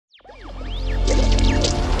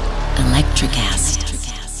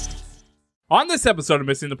On this episode of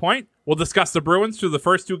Missing the Point, we'll discuss the Bruins through the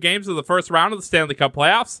first two games of the first round of the Stanley Cup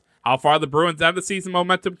playoffs, how far the Bruins' end-of-season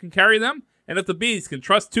momentum can carry them, and if the Bees can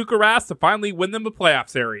trust Tuukka Rask to finally win them a playoff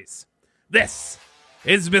series. This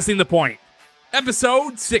is Missing the Point,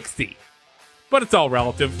 episode 60. But it's all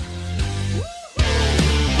relative.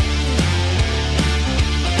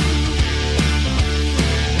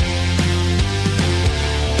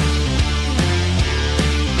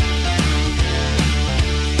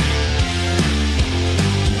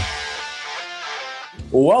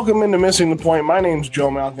 Welcome into Missing the Point. My name's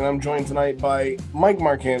Joe Malkin. I'm joined tonight by Mike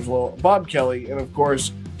Marcangelo, Bob Kelly, and of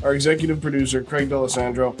course, our executive producer, Craig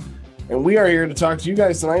D'Alessandro. And we are here to talk to you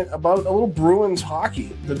guys tonight about a little Bruins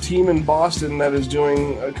hockey. The team in Boston that is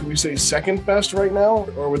doing, could we say second best right now?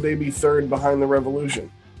 Or would they be third behind the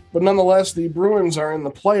Revolution? But nonetheless, the Bruins are in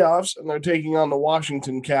the playoffs, and they're taking on the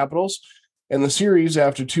Washington Capitals. And the series,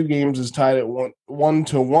 after two games, is tied at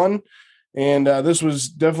 1-1. And this was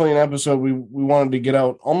definitely an episode we wanted to get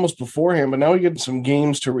out almost beforehand, but now we get some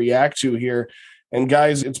games to react to here. And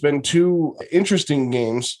guys, it's been two interesting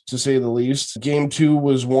games, to say the least. Game 2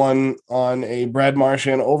 was won on a Brad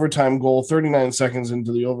Marchand overtime goal, 39 seconds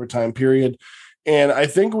into the overtime period. And I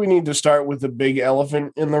think we need to start with the big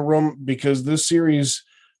elephant in the room, because this series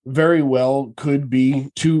very well could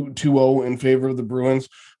be 2-0 in favor of the Bruins.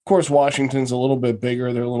 Of course, Washington's a little bit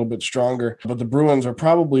bigger. They're a little bit stronger, but the Bruins are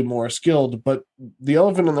probably more skilled. But the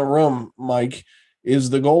elephant in the room, Mike, is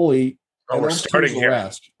the goalie. We're starting here.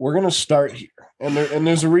 Rask. We're going to start here. And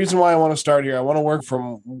there's a reason why I want to start here. I want to work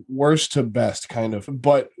from worst to best, kind of.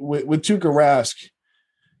 But with Tuukka Rask,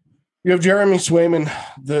 you have Jeremy Swayman,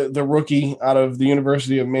 the rookie out of the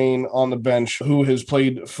University of Maine, on the bench, who has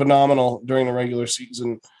played phenomenal during the regular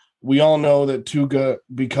season. We all know that Tuukka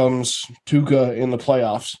becomes Tuukka in the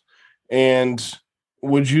playoffs. And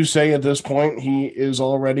would you say at this point he is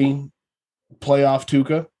already playoff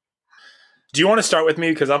Tuukka? Do you want to start with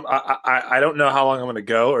me? Because I don't know how long I'm going to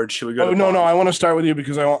go, or should we go? No. I want to start with you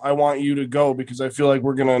because I want you to go, because I feel like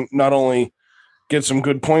we're going to not only get some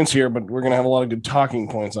good points here, but we're going to have a lot of good talking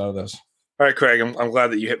points out of this. All right, Craig, I'm glad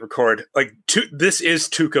that you hit record. This is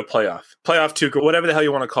Tuukka playoff Tuukka, whatever the hell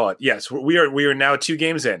you want to call it. Yes, we are now 2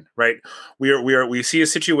 games in, right? We see a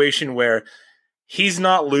situation where he's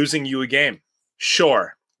not losing you a game.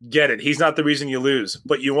 Sure, get it. He's not the reason you lose,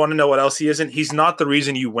 but you want to know what else he isn't? He's not the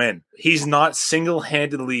reason you win. He's not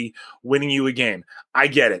single-handedly winning you a game. I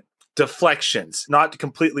get it. Deflections, not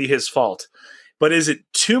completely his fault. But is it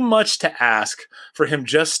too much to ask for him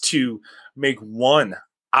just to make one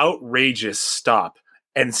outrageous stop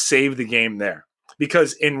and save the game there?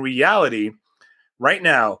 Because in reality, right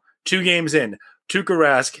now, 2 games in, Tuukka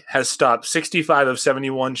Rask has stopped 65 of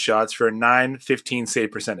 71 shots for a .915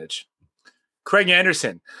 save percentage. Craig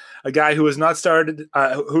Anderson, a guy who has not started,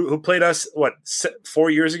 who played us 4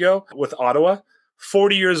 years ago with Ottawa,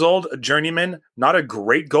 40 years old, a journeyman, not a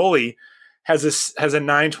great goalie, has a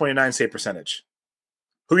 .929 save percentage.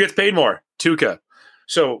 Who gets paid more? Tuukka.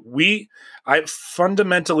 So I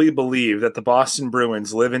fundamentally believe that the Boston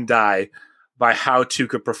Bruins live and die by how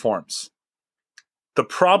Tuukka performs. The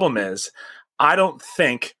problem is, I don't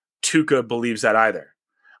think Tuukka believes that either.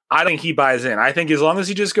 I think he buys in. I think as long as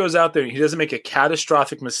he just goes out there and he doesn't make a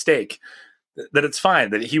catastrophic mistake, that it's fine,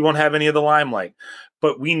 that he won't have any of the limelight.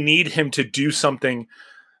 But we need him to do something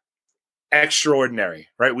extraordinary,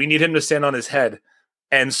 right? We need him to stand on his head.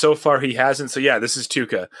 And so far he hasn't. So yeah, this is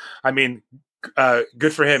Tuukka. I mean,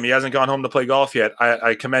 good for him. He hasn't gone home to play golf yet.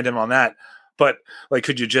 I commend him on that. But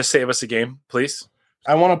could you just save us a game, please?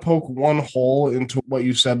 I want to poke one hole into what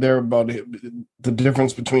you said there about the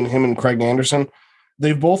difference between him and Craig Anderson.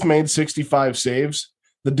 They've both made 65 saves.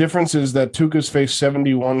 The difference is that Tuukka's faced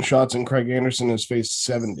 71 shots and Craig Anderson has faced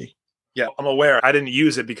 70. Yeah, I'm aware. I didn't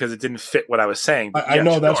use it because it didn't fit what I was saying. I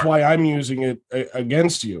know that's why I'm using it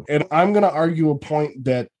against you. And I'm going to argue a point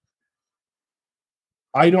that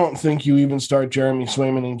I don't think you even start Jeremy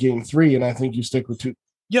Swayman in game 3, and I think you stick with Tuukka.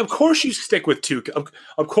 Yeah, of course you stick with Tuukka.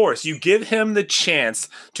 Of course. You give him the chance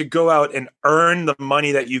to go out and earn the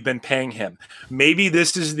money that you've been paying him. Maybe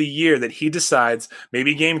this is the year that he decides,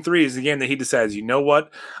 maybe game 3 is the game that he decides, you know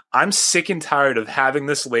what? I'm sick and tired of having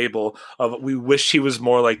this label of we wish he was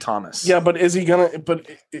more like Thomas. Yeah, but is he going to – but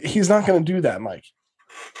he's not going to do that, Mike.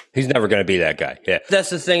 He's never going to be that guy. Yeah. That's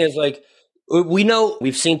the thing is we know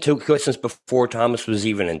we've seen Tuukka since before Thomas was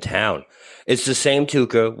even in town. It's the same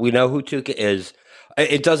Tuukka. We know who Tuukka is.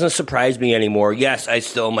 It doesn't surprise me anymore. Yes, I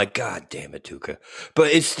still am like, God damn it, Tuukka.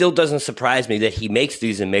 But it still doesn't surprise me that he makes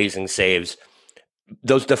these amazing saves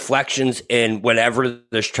those deflections and whenever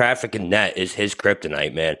there's traffic in net is his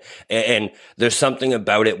kryptonite, man. And there's something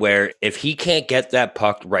about it where if he can't get that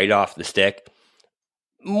puck right off the stick,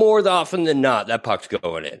 more often than not, that puck's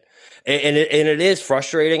going in. And it is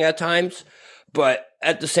frustrating at times, but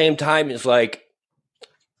at the same time, it's like,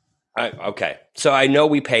 okay. So I know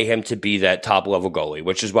we pay him to be that top level goalie,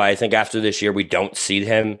 which is why I think after this year, we don't see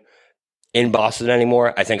him in Boston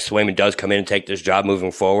anymore. I think Swayman does come in and take this job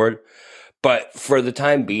moving forward. But for the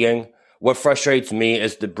time being, what frustrates me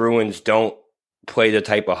is the Bruins don't play the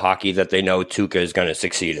type of hockey that they know Tuukka is going to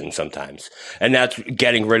succeed in sometimes. And that's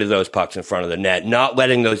getting rid of those pucks in front of the net, not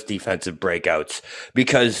letting those defensive breakouts,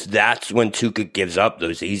 because that's when Tuukka gives up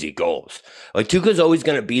those easy goals. Like, Tuukka's always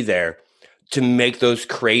going to be there to make those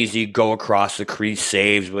crazy go across the crease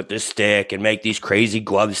saves with the stick and make these crazy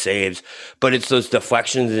glove saves. But it's those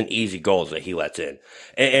deflections and easy goals that he lets in.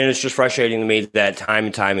 And it's just frustrating to me that time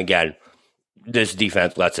and time again, this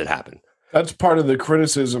defense lets it happen. That's part of the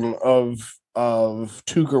criticism of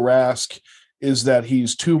Tuukka Rask, is that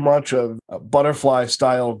he's too much of a butterfly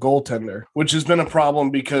style goaltender, which has been a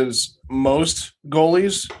problem because most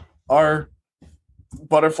goalies are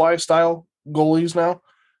butterfly style goalies now.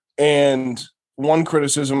 And one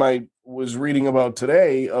criticism I was reading about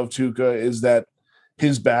today of Tuukka is that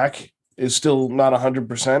his back is still not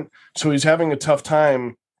 100%. So he's having a tough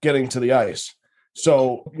time getting to the ice.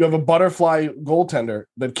 So you have a butterfly goaltender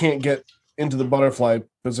that can't get into the butterfly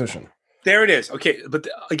position. There it is. Okay, but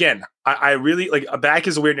again, I really like, a back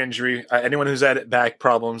is a weird injury. Anyone who's had back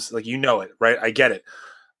problems, like, you know it, right? I get it.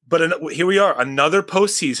 But here we are, another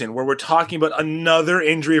postseason where we're talking about another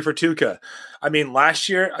injury for Tuukka. I mean, last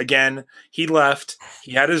year, again, he left.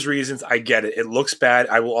 He had his reasons. I get it. It looks bad.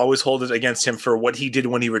 I will always hold it against him for what he did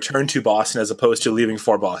when he returned to Boston as opposed to leaving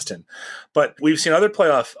for Boston. But we've seen other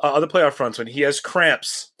playoff fronts when he has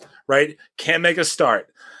cramps, right? Can't make a start.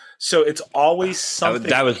 So it's always something.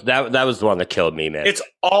 That was the one that killed me, man. It's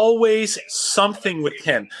always something with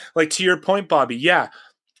him. Like, to your point, Bobby, yeah.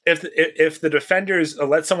 If the defenders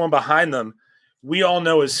let someone behind them, we all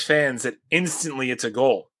know as fans that instantly it's a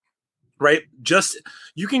goal, right? Just,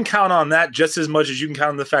 you can count on that just as much as you can count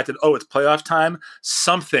on the fact that, oh, it's playoff time.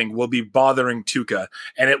 Something will be bothering Tuukka,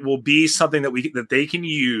 and it will be something that they can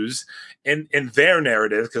use in their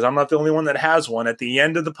narrative, because I'm not the only one that has one at the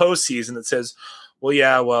end of the postseason that says,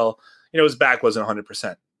 well, his back wasn't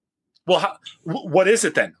 100%. Well, what is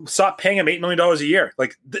it then? Stop paying him $8 million a year.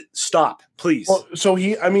 Like, stop, please. Well, so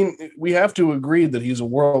we have to agree that he's a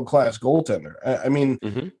world-class goaltender.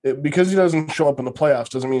 Because he doesn't show up in the playoffs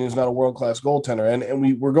doesn't mean he's not a world-class goaltender.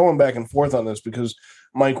 And we're going back and forth on this because,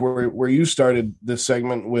 Mike, where you started this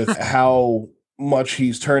segment with how much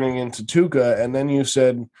he's turning into Tuukka, and then you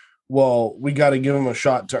said, well, we got to give him a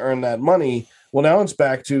shot to earn that money. Well, now it's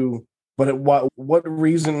back to, but what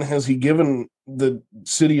reason has he given the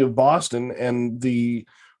city of Boston and the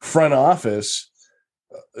front office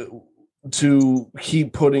to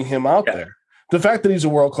keep putting him out there? The fact that he's a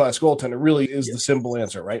world-class goaltender really is the simple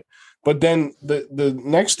answer, right? But then the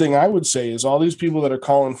next thing I would say is all these people that are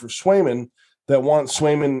calling for Swayman, that want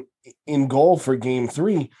Swayman in goal for Game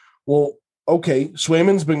 3. Well, okay,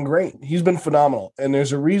 Swayman's been great. He's been phenomenal. And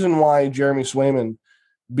there's a reason why Jeremy Swayman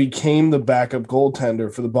became the backup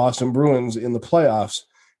goaltender for the Boston Bruins in the playoffs.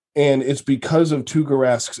 And it's because of Tuukka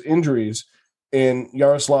Rask's injuries and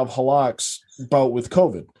Yaroslav Halak's bout with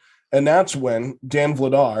COVID. And that's when Dan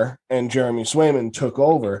Vladar and Jeremy Swayman took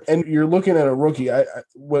over. And you're looking at a rookie.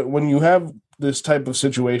 When you have this type of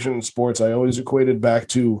situation in sports, I always equated back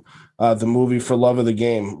to the movie For Love of the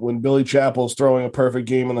Game, when Billy Chappell's throwing a perfect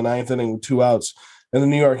game in the ninth inning with 2 outs, and the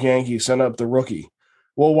New York Yankees send up the rookie.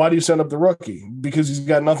 Well, why do you send up the rookie? Because he's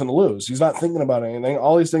got nothing to lose. He's not thinking about anything.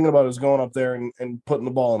 All he's thinking about is going up there and putting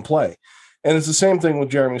the ball in play. And it's the same thing with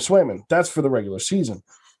Jeremy Swayman. That's for the regular season.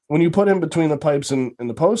 When you put him between the pipes in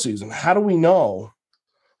the postseason, how do we know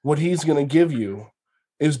what he's going to give you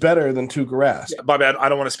is better than Tuukka Rask? Yeah, Bobby, I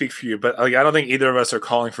don't want to speak for you, but I don't think either of us are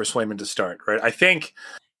calling for Swayman to start, right? I think.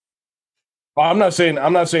 Well, I'm not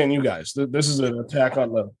saying you guys. This is an attack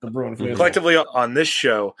on the Bruins. Collectively on this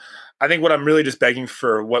show, I think what I'm really just begging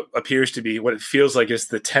for, what appears to be, what it feels like is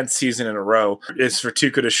the 10th season in a row, is for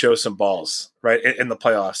Tuukka to show some balls, right, in the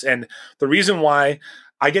playoffs. And the reason why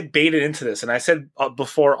I get baited into this, and I said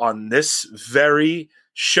before on this very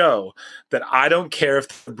show that I don't care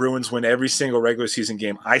if the Bruins win every single regular season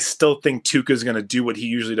game. I still think Tuukka is going to do what he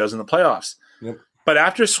usually does in the playoffs. Yep. But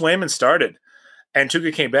after Swayman started and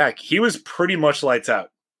Tuukka came back, he was pretty much lights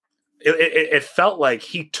out. It felt like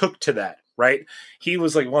he took to that, right? He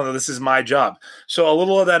was like, well, this is my job. So a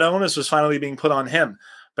little of that onus was finally being put on him.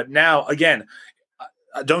 But now, again,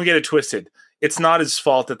 don't get it twisted. it's not his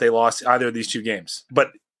fault that they lost either of these two games,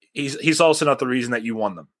 but he's also not the reason that you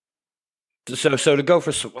won them. So to go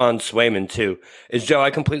on Swayman too is, Joe, I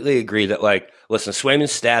completely agree that, like, listen,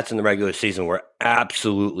 Swayman's stats in the regular season were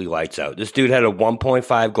absolutely lights out. This dude had a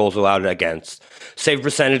 1.5 goals allowed against. Save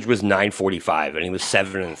percentage was .945, and he was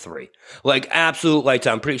 7-3. Like, absolute lights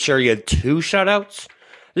out. I'm pretty sure he had 2 shutouts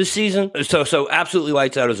this season. So absolutely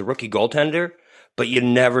lights out as a rookie goaltender. But you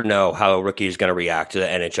never know how a rookie is going to react to the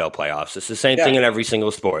NHL playoffs. It's the same thing in every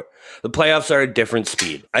single sport. The playoffs are a different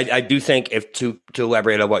speed. I do think, if to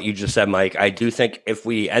elaborate on what you just said, Mike, I do think if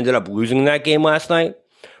we ended up losing that game last night,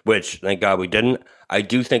 which thank God we didn't, I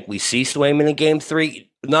do think we see Swayman in Game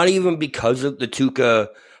 3, not even because of the Tuukka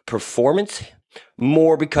performance,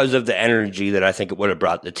 more because of the energy that I think it would have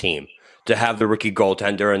brought the team. To have the rookie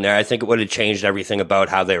goaltender in there, I think it would have changed everything about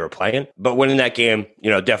how they were playing. But winning that game,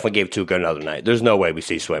 definitely gave Tuukka another night. There's no way we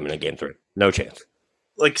see Swayman in Game 3. No chance.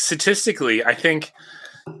 Like, statistically, I think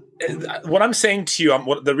what I'm saying to you,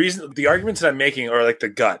 the arguments that I'm making are like the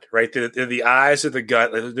gut, right? They're the eyes of the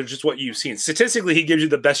gut. They're just what you've seen. Statistically, he gives you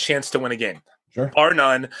the best chance to win a game. Sure. Bar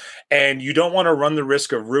none. And you don't want to run the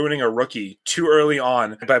risk of ruining a rookie too early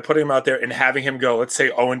on by putting him out there and having him go, let's say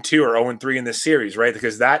 0-2 or 0-3 in this series, right?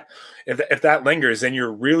 Because that, if that lingers, then you're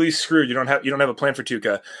really screwed. You don't have a plan for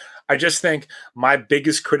Tuukka. I just think my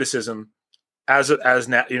biggest criticism as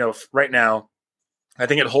now, right now, I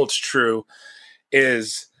think it holds true,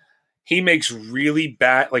 is he makes really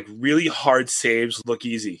bad, like really hard saves look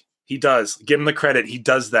easy. He does. Give him the credit. He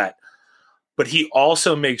does that. But he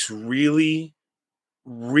also makes really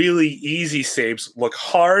easy saves look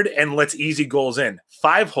hard and lets easy goals in.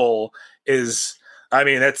 5-hole is,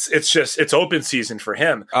 it's open season for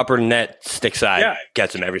him. Upper net stick side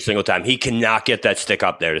gets him every single time. He cannot get that stick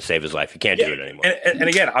up there to save his life. He can't do it anymore. And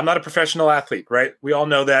again, I'm not a professional athlete, right? We all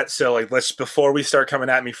know that. So before we start coming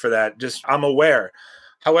at me for that, I'm aware.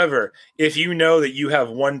 However, if you know that you have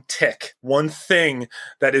one thing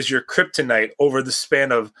that is your kryptonite over the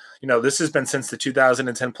span of, this has been since the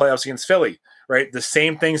 2010 playoffs against Philly, right? The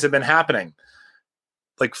same things have been happening.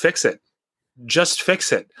 Like, fix it. Just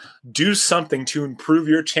fix it. Do something to improve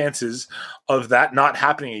your chances of that not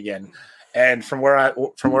happening again. And from where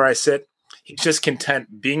I sit, he's just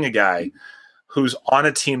content being a guy who's on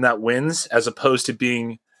a team that wins as opposed to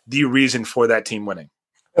being the reason for that team winning.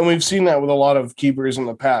 And we've seen that with a lot of keepers in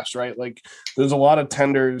the past, right? Like, there's a lot of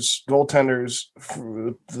goaltenders,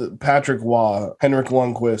 Patrick Waugh, Henrik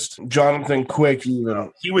Lundqvist, Jonathan Quick even.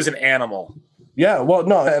 He was an animal. Yeah, well,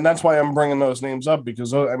 no, and that's why I'm bringing those names up,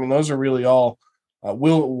 because, those are really all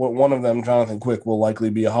one of them, Jonathan Quick, will likely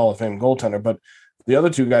be a Hall of Fame goaltender, but the other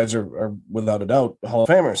two guys are without a doubt Hall of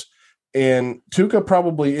Famers. And Tuukka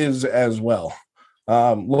probably is as well.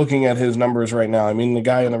 Looking at his numbers right now, the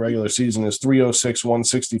guy in the regular season is .306,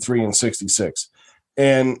 163, and 66.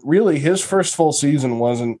 And really, his first full season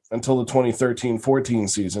wasn't until the 2013-14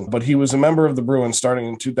 season, but he was a member of the Bruins starting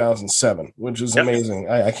in 2007, which is amazing.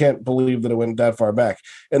 I can't believe that it went that far back.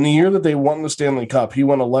 And the year that they won the Stanley Cup, he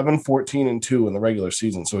won 11, 14, and 2 in the regular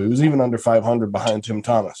season. So he was even under 500 behind Tim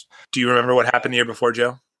Thomas. Do you remember what happened the year before,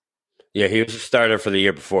 Joe? Yeah, he was a starter for the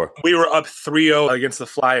year before. We were up 3-0 against the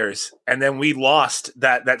Flyers, and then we lost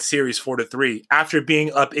that series 4-3 after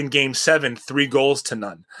being up in Game 7,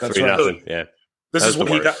 3-0. That's 3-0, yeah. This is what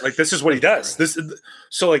he does. This is what he does.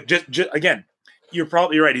 Just again, you're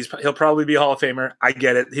probably right. He'll probably be a Hall of Famer. I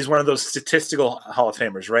get it. He's one of those statistical Hall of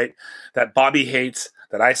Famers, right? That Bobby hates,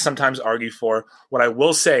 that I sometimes argue for. What I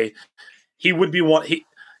will say, he would be one. He'd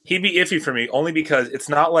be iffy for me only because it's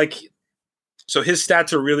not like. So his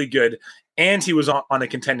stats are really good, and he was on a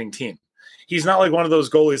contending team. He's not like one of those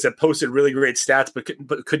goalies that posted really great stats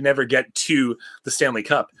but could never get to the Stanley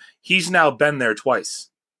Cup. He's now been there twice.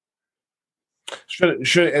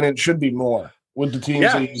 Should and it should be more with the teams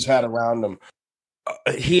that he's had around him.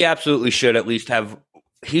 He absolutely should at least have.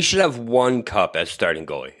 He should have one cup as starting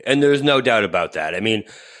goalie, and there's no doubt about that.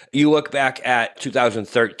 You look back at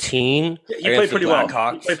 2013. He played pretty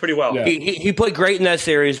well. Yeah. He played great in that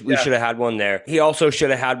series. We should have had one there. He also should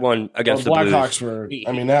have had one against the Blackhawks.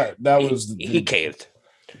 That was he caved.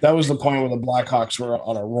 That was the point where the Blackhawks were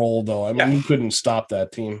on a roll, though. You couldn't stop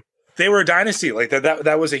that team. They were a dynasty. Like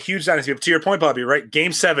that was a huge dynasty. But to your point, Bobby, right?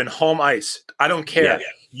 Game 7, home ice. I don't care. Yeah.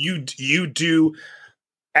 You do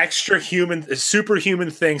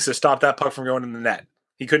superhuman things to stop that puck from going in the net.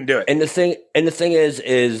 He couldn't do it. And the thing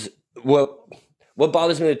is what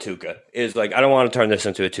bothers me with Tuukka is, like, I don't want to turn this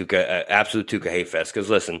into absolute Tuukka hate fest, because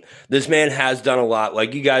listen, this man has done a lot.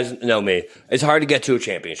 Like, you guys know me. It's hard to get to a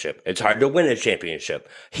championship. It's hard to win a championship.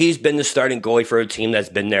 He's been the starting goalie for a team that's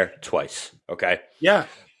been there twice. Okay. Yeah.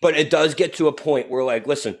 But it does get to a point where, like,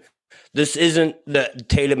 listen, This isn't the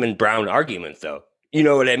Tatum and Brown argument, though. You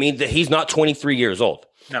know what I mean? He's not 23 years old.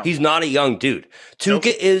 No. He's not a young dude.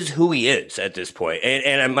 Tuca is who he is at this point.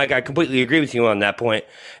 And Mike, I completely agree with you on that point.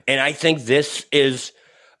 And I think this is,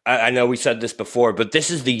 I know we said this before, but this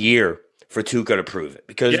is the year for Tuca to prove it.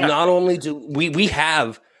 Because not only do we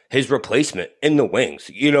have his replacement in the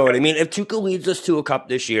wings. You know what I mean? If Tuca leads us to a cup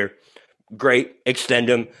this year, great, extend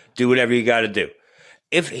him, do whatever you got to do.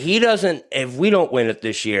 If we don't win it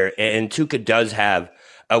this year, and Tuca does have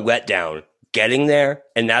a letdown getting there,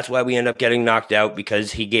 and that's why we end up getting knocked out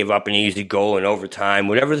because he gave up an easy goal in overtime,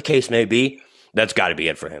 whatever the case may be, that's got to be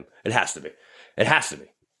it for him. It has to be. It has to be.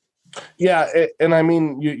 Yeah, and I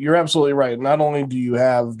mean, you're absolutely right. Not only do you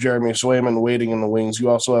have Jeremy Swayman waiting in the wings, you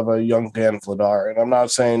also have a young Dan Vladar. And I'm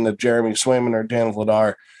not saying that Jeremy Swayman or Dan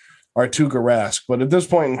Vladar are Tuukka Rask, but at this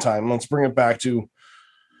point in time, let's bring it back to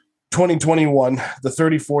 2021. The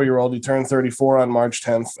 34-year-old, he turned 34 on March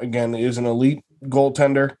 10th, again, is an elite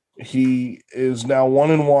goaltender. He is now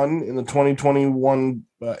 1-1 in the 2021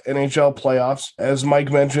 NHL playoffs. As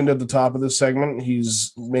Mike mentioned at the top of this segment,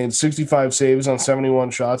 he's made 65 saves on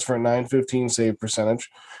 71 shots for a .915 save percentage.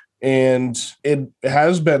 And it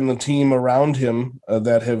has been the team around him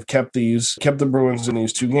that have kept the Bruins in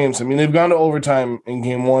these two games. I mean, they've gone to overtime in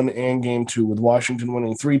game one and game two, with Washington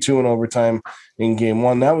winning 3-2 in overtime in game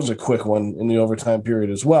one. That was a quick one in the overtime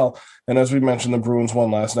period as well. And as we mentioned, the Bruins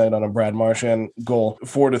won last night on a Brad Marchand goal,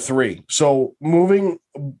 4-3. So moving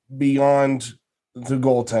beyond the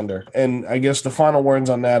goaltender, and I guess the final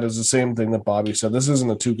words on that is the same thing that Bobby said. This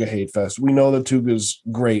isn't a Tuukka hate fest. We know that Tuukka's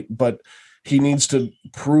great, but he needs to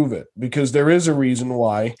prove it, because there is a reason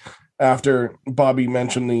why, after Bobby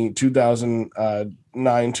mentioned the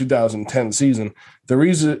 2009-2010 season, there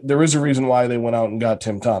is a reason why they went out and got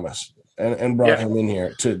Tim Thomas and brought him in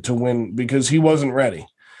here to win, because he wasn't ready.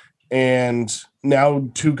 And now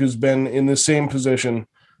Tuukka's been in the same position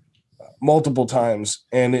multiple times.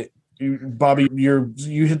 And Bobby,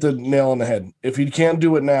 you hit the nail on the head. If he can't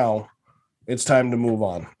do it now, it's time to move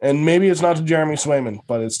on. And maybe it's not to Jeremy Swayman,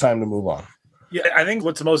 but it's time to move on. Yeah, I think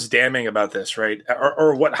what's most damning about this, right,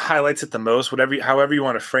 or what highlights it the most, however you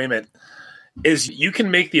want to frame it, is you can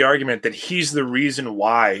make the argument that he's the reason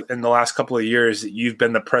why in the last couple of years that you've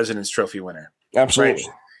been the President's Trophy winner. Absolutely.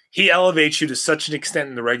 Right? He elevates you to such an extent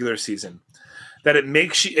in the regular season that it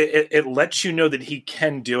makes you, it lets you know that he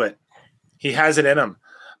can do it. He has it in him,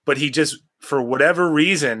 but he just, for whatever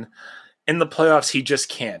reason, in the playoffs, he just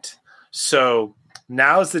can't. So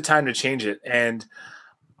now's the time to change it. And,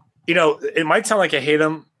 you know, it might sound like I hate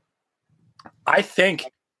him. I think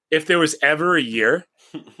if there was ever a year,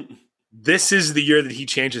 this is the year that he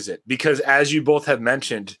changes it. Because as you both have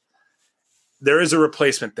mentioned, there is a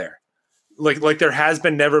replacement there. Like there has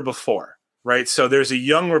been never before, right? So there's a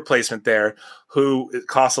young replacement there who it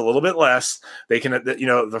costs a little bit less. They can, you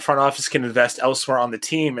know, the front office can invest elsewhere on the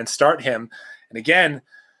team and start him. And again,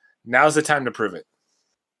 now's the time to prove it.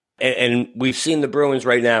 And we've seen the Bruins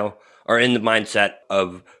right now are in the mindset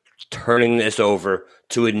of turning this over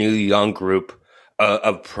to a new young group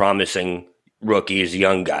of promising rookies,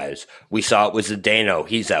 young guys. We saw it with Zdeno.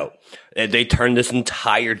 He's out. They turned this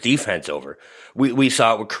entire defense over. We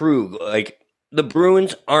saw it with Krug. Like, the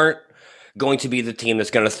Bruins aren't going to be the team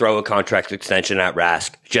that's going to throw a contract extension at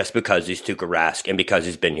Rask just because he's Tuukka Rask and because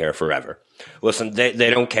he's been here forever. Listen, they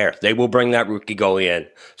don't care. They will bring that rookie goalie in.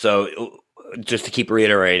 So just to keep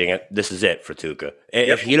reiterating it, this is it for Tuukka.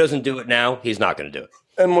 If he doesn't do it now, he's not going to do it.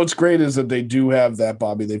 And what's great is that they do have that,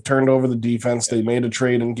 Bobby. They've turned over the defense. They made a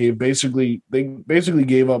trade and gave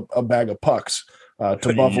up a bag of pucks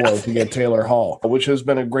to Buffalo to get Taylor Hall, which has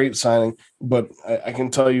been a great signing. But I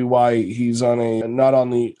can tell you why he's not on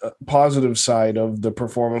the positive side of the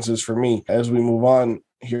performances for me as we move on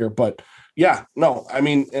here. But yeah, no, I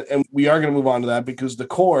mean, and we are going to move on to that because the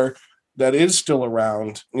core that is still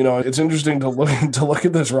around, you know, it's interesting to look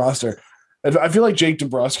at this roster. I feel like Jake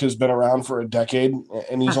DeBrusk has been around for a decade,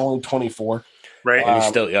 and he's only 24. Right. And he's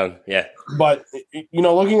still young, yeah. But, you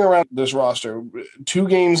know, looking around this roster, 2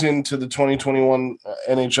 games into the 2021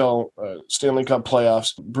 NHL Stanley Cup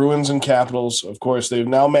playoffs, Bruins and Capitals, of course, they've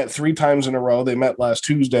now met 3 times in a row. They met last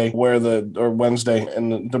Tuesday or Wednesday,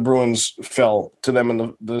 and the Bruins fell to them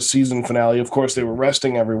in the season finale. Of course, they were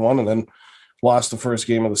resting everyone and then lost the first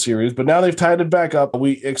game of the series, but now they've tied it back up.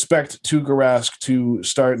 We expect Tuukka Rask to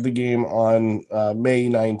start the game on May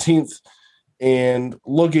 19th. And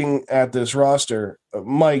looking at this roster,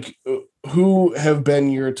 Mike, who have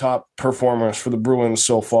been your top performers for the Bruins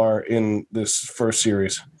so far in this first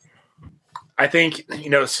series? I think,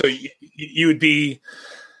 you know, so you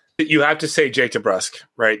have to say Jake DeBrusk,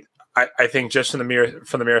 right? I think just from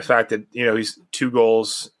the mere fact that, you know, he's 2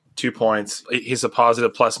 goals, 2 points. He's a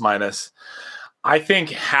positive plus minus. I think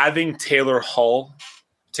having Taylor Hall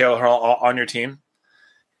on your team,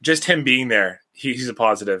 just him being there, he's a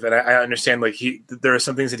positive. And I understand there are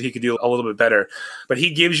some things that he could do a little bit better, but he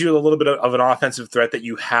gives you a little bit of an offensive threat that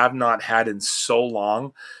you have not had in so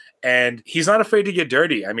long. And he's not afraid to get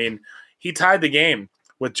dirty. I mean, he tied the game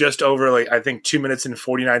with just over, I think 2 minutes and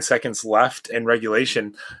 49 seconds left in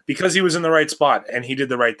regulation because he was in the right spot and he did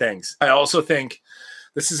the right things. I also think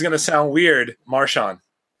this is going to sound weird, Marchand,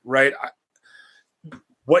 right?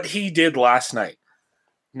 What he did last night.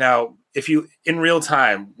 Now, if you in real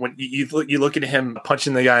time, when you look at him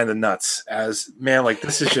punching the guy in the nuts, as man,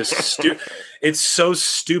 this is just stupid. It's so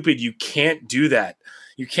stupid. You can't do that.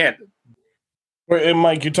 You can't. And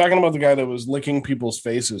Mike, you're talking about the guy that was licking people's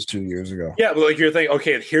faces 2 years ago. Yeah, but you're thinking,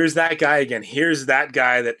 okay, here's that guy again. Here's that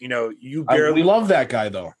guy that you barely. We love that guy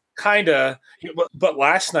though. Kinda, but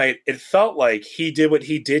last night it felt like he did what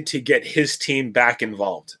he did to get his team back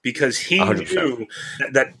involved because he 100%. Knew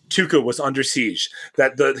that Tuukka was under siege,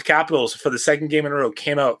 that the Capitals for the second game in a row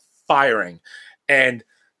came out firing, and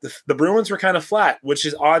the Bruins were kind of flat, which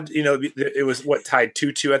is odd. It was tied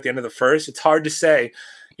 2-2 at the end of the first. It's hard to say,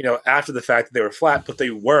 after the fact that they were flat, but they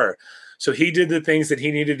were. So he did the things that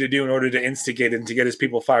he needed to do in order to instigate and to get his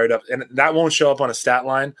people fired up, and that won't show up on a stat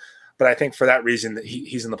line. But I think for that reason that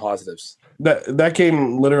he's in the positives. That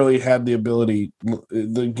game literally had the ability,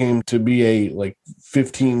 the game to be a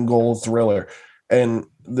 15 goal thriller, and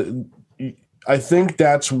I think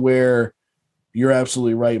that's where you're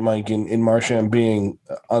absolutely right, Mike. In Marchand being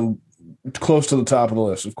on close to the top of the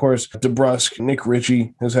list, of course, DeBrusk, Nick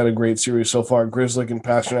Ritchie has had a great series so far. Grzelcyk and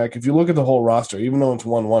Pasternak. If you look at the whole roster, even though it's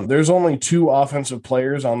 1-1, there's only 2 offensive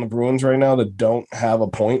players on the Bruins right now that don't have a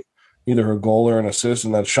point, either a goal or an assist,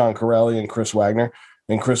 and that's Sean Corelli and Chris Wagner.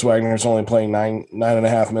 And Chris Wagner is only playing nine and a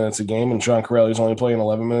half minutes a game, and Sean Corelli is only playing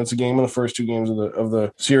 11 minutes a game in the first 2 games of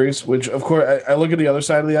the series. Which, of course, I look at the other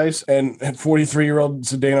side of the ice, and 43-year-old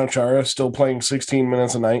Zdeno Chara is still playing 16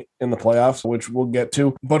 minutes a night in the playoffs, which we'll get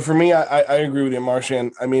to. But for me, I agree with you,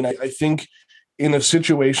 Marchand. I mean, I think in a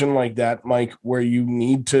situation like that, Mike, where you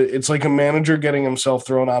need to, it's like a manager getting himself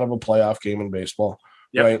thrown out of a playoff game in baseball.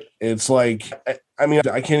 Yep. Right. It's like, I mean,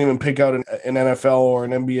 I can't even pick out an NFL or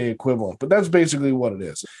an NBA equivalent, but that's basically what it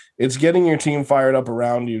is. It's getting your team fired up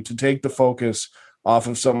around you to take the focus off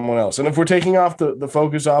of someone else. And if we're taking off the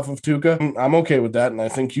focus off of Tuukka, I'm okay with that. And I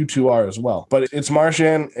think you two are as well. But it's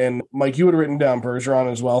Marchand, and Mike, you had written down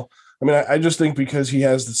Bergeron as well. I mean, I just think because he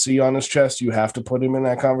has the C on his chest, you have to put him in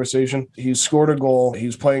that conversation. He's scored a goal.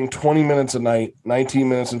 He's playing 20 minutes a night, 19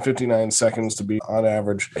 minutes and 59 seconds to be on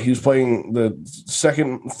average. He's playing the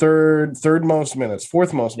third most minutes,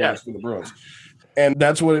 fourth most minutes for the Bruins. And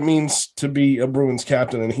that's what it means to be a Bruins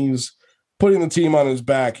captain. And he's putting the team on his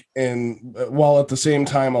back, and while at the same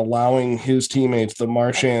time allowing his teammates, the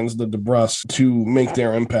Marchands, the DeBrusk, to make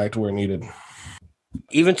their impact where needed.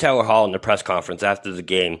 Even Taylor Hall in the press conference after the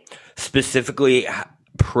game specifically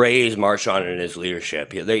praised Marchand and his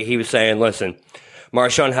leadership. He was saying, listen,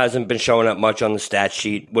 Marchand hasn't been showing up much on the stat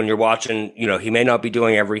sheet. When you're watching, he may not be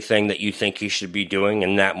doing everything that you think he should be doing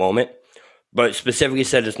in that moment, but specifically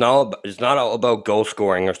said it's not all about goal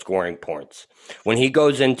scoring or scoring points. When he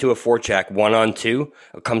goes into a forecheck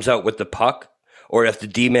 1-on-2, comes out with the puck, or if the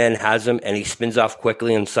D-man has him and he spins off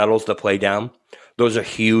quickly and settles the play down, those are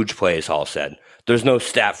huge plays, Hall said. There's no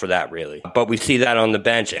stat for that, really. But we see that on the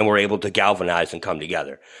bench, and we're able to galvanize and come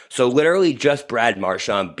together. So literally just Brad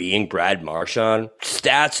Marchand being Brad Marchand,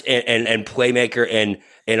 stats and playmaker and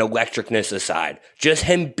electricness aside, just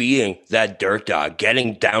him being that dirt dog,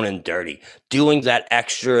 getting down and dirty, doing that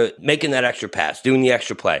extra, making that extra pass, doing the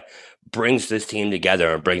extra play, brings this team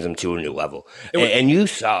together and brings them to a new level. And you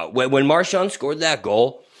saw, when Marchand scored that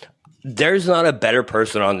goal, there's not a better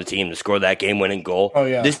person on the team to score that game-winning goal. Oh,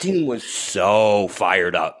 yeah. This team was so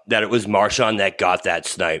fired up that it was Marchand that got that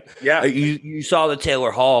snipe. Yeah. You saw the Taylor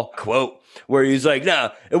Hall quote where he's like, nah,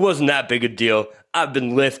 it wasn't that big a deal. I've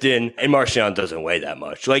been lifting, and Marchand doesn't weigh that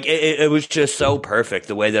much. Like, it was just so perfect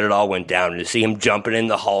the way that it all went down. And to see him jumping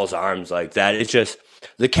into Hall's arms like that, it's just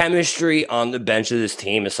the chemistry on the bench of this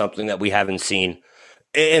team is something that we haven't seen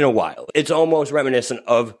in a while. It's almost reminiscent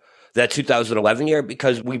of that 2011 year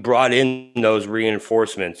because we brought in those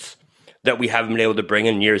reinforcements that we haven't been able to bring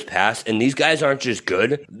in years past. And these guys aren't just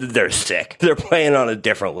good, they're sick. They're playing on a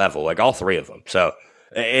different level, like all three of them. So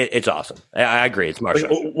it's awesome. I agree. It's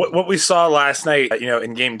Marchand. What we saw last night,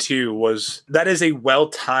 in game 2 was that is a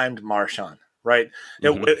well-timed Marchand, right?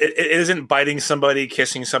 Mm-hmm. It isn't biting somebody,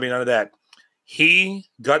 kissing somebody, none of that. He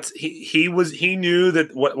knew that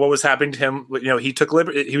what was happening to him, he took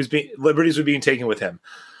liberties were being taken with him.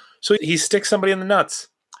 So he sticks somebody in the nuts.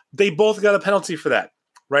 they both got a penalty for that,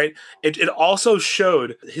 right? It also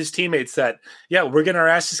showed his teammates that, yeah, we're getting our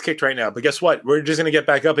asses kicked right now, but guess what? We're just going to get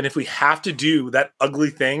back up. And if we have to do that ugly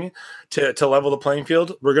thing to level the playing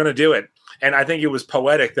field, we're going to do it. And I think it was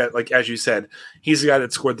poetic that, like, as you said, he's the guy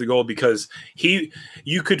that scored the goal because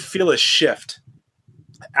you could feel a shift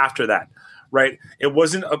after that, right? It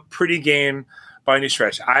wasn't a pretty game by any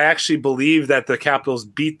stretch. I actually believe that the Capitals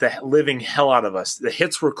beat the living hell out of us. The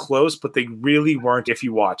hits were close, but they really weren't if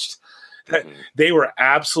you watched. They were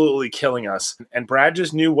absolutely killing us. And Brad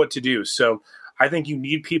just knew what to do. So I think you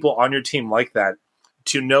need people on your team like that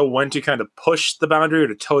to know when to kind of push the boundary or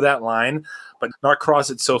to toe that line, but not cross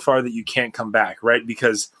it so far that you can't come back, right?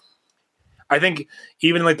 Because I think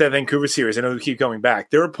even like that Vancouver series, I know we keep going back,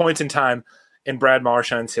 there were points in time in Brad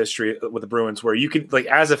Marchand's history with the Bruins where you could, like,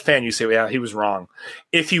 as a fan, you say, well, yeah, he was wrong.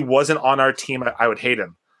 If he wasn't on our team, I would hate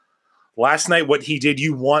him. Last night, what he did,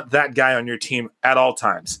 you want that guy on your team at all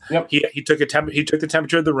times. Yep. He took the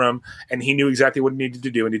temperature of the room, and he knew exactly what he needed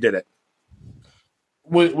to do, and he did it.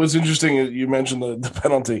 What's interesting is you mentioned the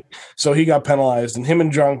penalty. So he got penalized, and him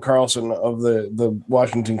and John Carlson of the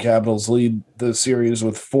Washington Capitals lead the series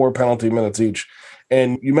with 4 penalty minutes each.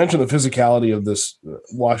 And you mentioned the physicality of this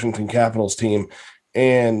Washington Capitals team,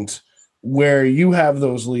 and where you have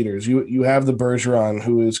those leaders, you have the Bergeron,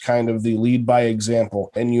 who is kind of the lead by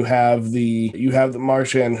example, and you have the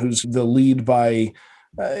Marchand, who's the lead by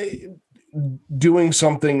doing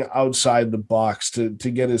something outside the box to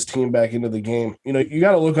get his team back into the game. You know, you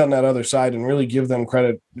got to look on that other side and really give them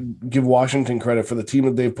credit, give Washington credit for the team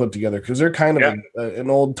that they've put together, because they're kind of an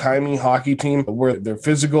old-timey hockey team where they're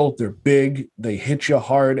physical, they're big, they hit you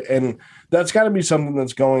hard, and that's got to be something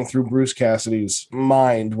that's going through Bruce Cassidy's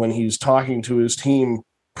mind when he's talking to his team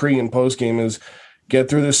pre- and post-game is, get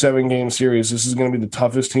through this 7-game series. This is going to be the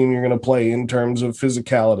toughest team you're going to play in terms of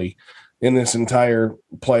physicality in this entire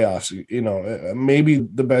playoffs. You know, maybe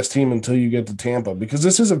the best team until you get to Tampa, because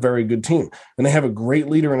this is a very good team and they have a great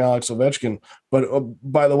leader in Alex Ovechkin. But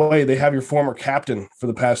by the way, they have your former captain for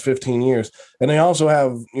the past 15 years. And they also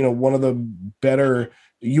have, you know, one of the better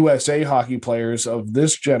USA hockey players of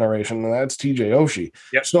this generation, and that's TJ Oshie.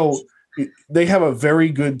 Yep. So they have a very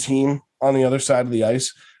good team on the other side of the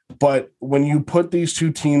ice. But when you put these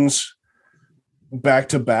two teams back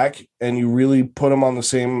to back and you really put them on the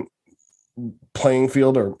same playing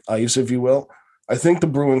field or ice, if you will, I think the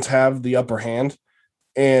Bruins have the upper hand.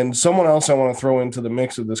 And someone else I want to throw into the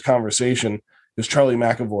mix of this conversation is Charlie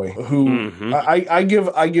McAvoy, who I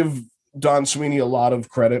give Don Sweeney a lot of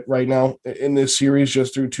credit right now in this series,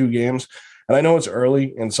 just through 2 games. And I know it's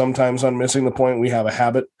early, and sometimes on Missing the Point, we have a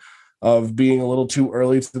habit of being a little too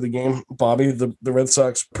early to the game, Bobby, the Red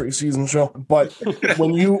Sox preseason show. But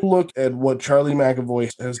when you look at what Charlie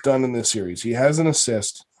McAvoy has done in this series, he has an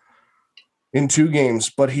assist in 2 games,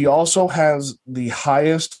 but he also has the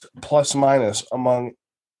highest plus minus among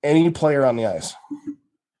any player on the ice.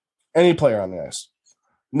 Any player on the ice.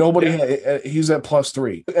 Nobody, he's at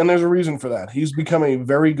 +3. And there's a reason for that. He's become a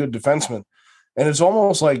very good defenseman. And it's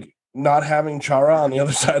almost like not having Chara on the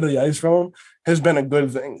other side of the ice from him has been a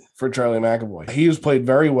good thing for Charlie McAvoy. He has played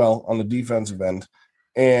very well on the defensive end,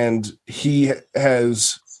 and he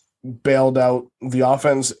has bailed out the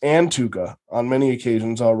offense and Tuukka on many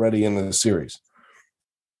occasions already in the series.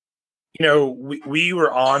 You know, we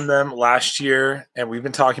were on them last year, and we've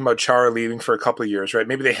been talking about Chara leaving for a couple of years, right?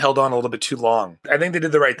 Maybe they held on a little bit too long. I think they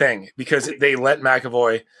did the right thing because they let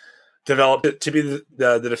McAvoy develop to be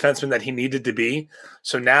the defenseman that he needed to be.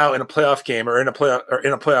 So now in a playoff game or in a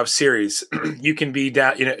playoff series, you can be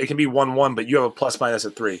down. You know, it can be 1-1, but you have a plus minus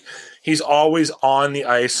at 3. He's always on the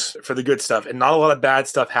ice for the good stuff, and not a lot of bad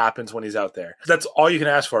stuff happens when he's out there. That's all you can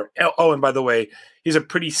ask for. Oh, and by the way, he's a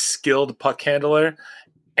pretty skilled puck handler,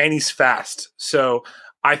 and he's fast. So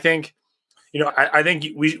I think, you know, I think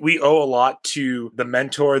we owe a lot to the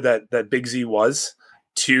mentor that Big Z was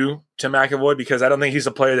to McAvoy, because I don't think he's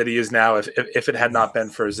the player that he is now if it had not been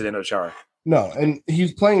for Zdeno Chara. No, and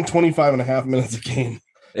he's playing 25 and a half minutes a game.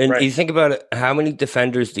 And you think about it, how many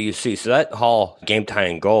defenders do you see? So that Hall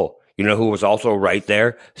game-tying goal, you know who was also right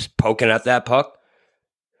there poking at that puck?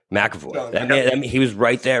 McAvoy. I mean, he was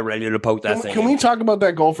right there ready to poke that thing. Can we talk about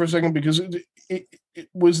that goal for a second? Because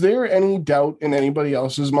was there any doubt in anybody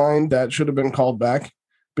else's mind that should have been called back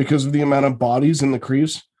because of the amount of bodies in the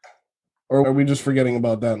crease? Or are we just forgetting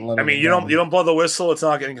about that? And you don't blow the whistle, it's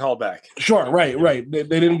not getting called back. Sure, right. They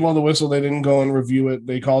didn't blow the whistle. They didn't go and review it.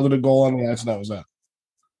 They called it a goal on the ice, and that was that.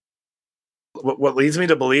 what leads me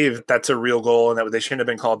to believe that's a real goal and that they shouldn't have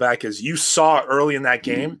been called back is you saw early in that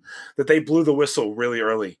game that they blew the whistle really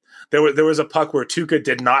early. There was a puck where Tuukka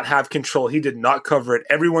did not have control. He did not cover it.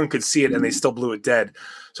 Everyone could see it, and they still blew it dead.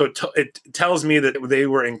 So it tells me that they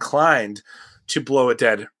were inclined to blow it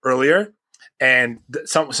dead earlier, and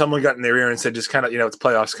someone got in their ear and said, just kind of, it's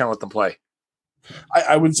playoffs, kind of let them play.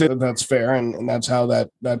 I would say that that's fair, and that's how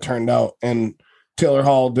that turned out. And Taylor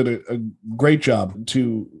Hall did a great job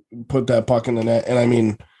to put that puck in the net. And I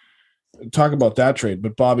mean, talk about that trade.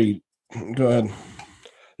 But Bobby, go ahead.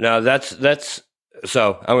 No, that's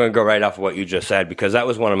so I'm going to go right off of what you just said, because that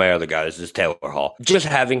was one of my other guys, is Taylor Hall. Just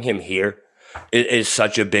having him here is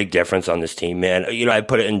such a big difference on this team, man. I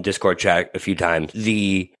put it in Discord chat a few times.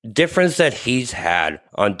 The difference that he's had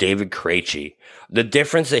on David Krejci, the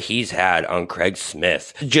difference that he's had on Craig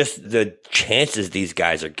Smith, just the chances these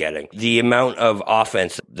guys are getting, the amount of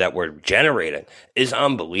offense that we're generating is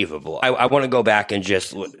unbelievable. I want to go back and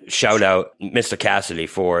just shout out Mr. Cassidy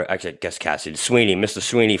Mr.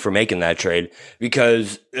 Sweeney for making that trade,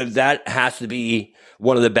 because that has to be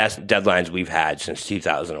one of the best deadlines we've had since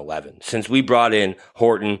 2011. Since we brought in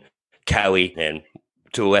Horton, Kelly, and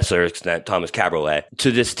to a lesser extent, Thomas Cabriolet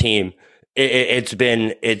to this team, it's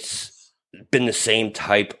been the same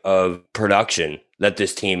type of production that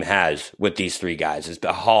this team has with these three guys. It's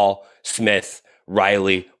been Hall, Smith,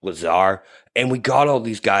 Riley, Lazar, and we got all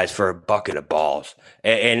these guys for a bucket of balls.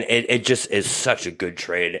 And it just is such a good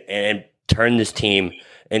trade, and turned this team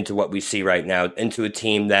into what we see right now, into a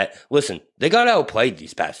team that, listen, they got outplayed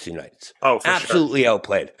these past two nights. Oh, for absolutely sure.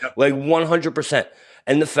 Outplayed. Yep. Like 100%.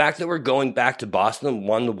 And the fact that we're going back to Boston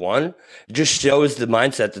 1-1 just shows the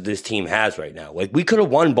mindset that this team has right now. Like, we could have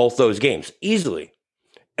won both those games easily,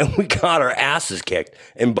 and we got our asses kicked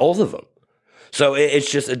in both of them. So it's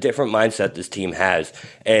just a different mindset this team has.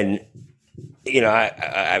 And,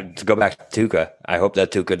 I to go back to Tuukka, I hope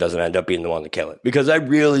that Tuukka doesn't end up being the one to kill it, because I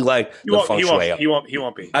really like the feng shui. He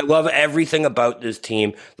won't be. I love everything about this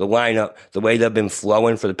team, the lineup, the way they've been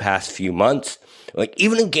flowing for the past few months. Like,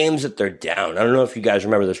 even in games that they're down, I don't know if you guys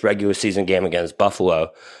remember this regular season game against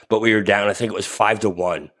Buffalo, but we were down, I think it was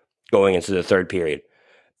 5-1 going into the third period.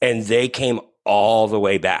 And they came all the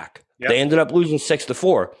way back. Yep. They ended up losing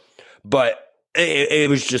 6-4, but it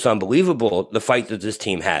was just unbelievable, the fight that this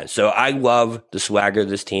team has. So I love the swagger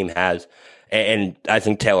this team has, and I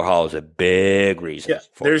think Taylor Hall is a big reason. Yeah,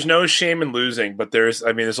 there's no shame in losing, but there's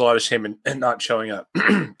a lot of shame in not showing up.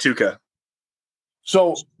 Tuukka.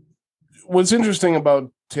 So what's interesting about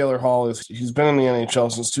Taylor Hall is he's been in the NHL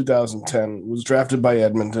since 2010, was drafted by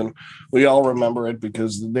Edmonton. We all remember it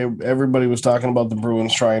because everybody was talking about the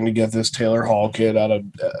Bruins trying to get this Taylor Hall kid out of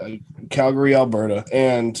Calgary, Alberta.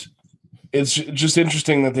 And it's just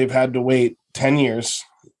interesting that they've had to wait 10 years,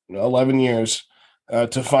 11 years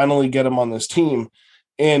to finally get him on this team.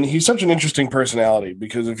 And he's such an interesting personality,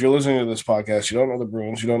 because if you're listening to this podcast, you don't know the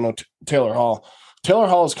Bruins, you don't know Taylor Hall. Taylor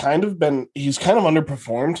Hall has he's kind of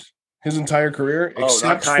underperformed his entire career,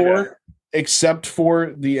 except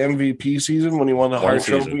for the MVP season when he won the Hart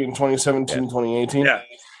Trophy in 2017, 2018. Yeah.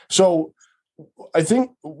 So I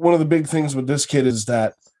think one of the big things with this kid is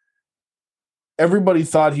that everybody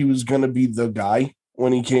thought he was going to be the guy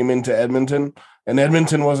when he came into Edmonton, and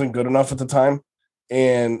Edmonton wasn't good enough at the time.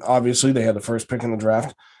 And obviously they had the first pick in the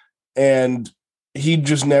draft, and he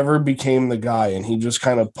just never became the guy. And he just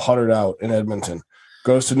kind of puttered out in Edmonton,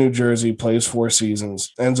 goes to New Jersey, plays 4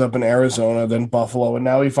 seasons, ends up in Arizona, then Buffalo. And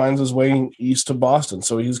now he finds his way east to Boston.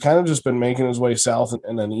 So he's kind of just been making his way south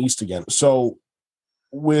and then east again. So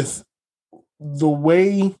with the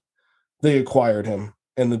way they acquired him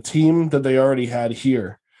and the team that they already had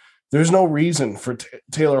here, there's no reason for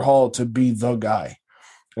Taylor Hall to be the guy.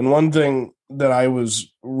 And one thing that I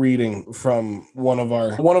was reading from one of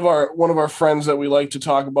our friends that we like to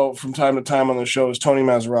talk about from time to time on the show is Tony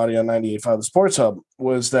Maserati on 98.5 The Sports Hub,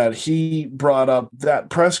 was that he brought up that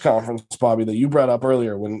press conference, Bobby, that you brought up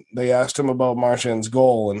earlier when they asked him about Marchand's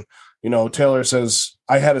goal. And, Taylor says,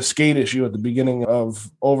 I had a skate issue at the beginning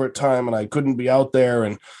of overtime and I couldn't be out there.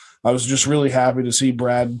 And I was just really happy to see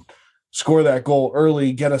Brad score that goal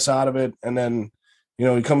early, get us out of it. And then,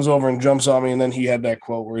 he comes over and jumps on me. And then he had that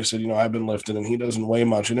quote where he said, I've been lifted and he doesn't weigh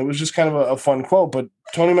much. And it was just kind of a fun quote. But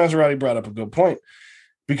Tony Maserati brought up a good point,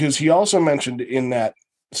 because he also mentioned in that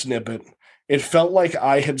snippet, it felt like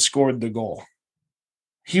I had scored the goal.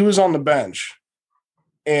 He was on the bench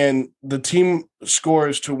and the team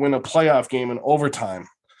scores to win a playoff game in overtime.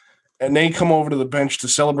 And they come over to the bench to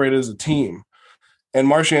celebrate as a team. And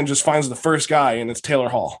Marchand just finds the first guy, and it's Taylor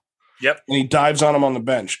Hall. Yep. And he dives on him on the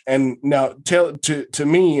bench. And now, to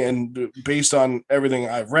me, and based on everything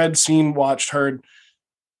I've read, seen, watched, heard,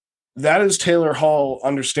 that is Taylor Hall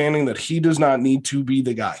understanding that he does not need to be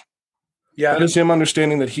the guy. Yeah. That is him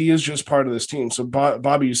understanding that he is just part of this team. So,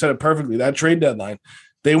 Bobby, you said it perfectly. That trade deadline,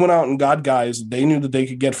 they went out and got guys they knew that they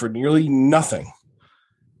could get for nearly nothing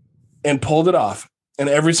and pulled it off. And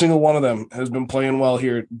every single one of them has been playing well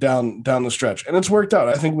here down the stretch. And it's worked out.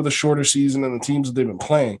 I think with a shorter season and the teams that they've been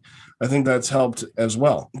playing, I think that's helped as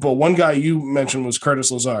well. But one guy you mentioned was Curtis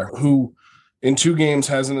Lazar, who in 2 games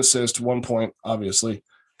has an assist, 1 point, obviously.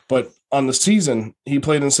 But on the season, he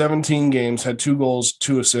played in 17 games, had 2 goals,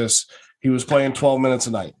 2 assists. He was playing 12 minutes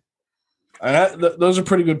a night. And those are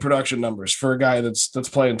pretty good production numbers for a guy that's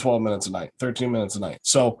playing 12 minutes a night, 13 minutes a night.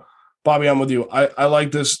 So, Bobby, I'm with you. I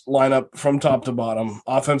like this lineup from top to bottom,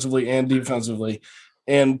 offensively and defensively.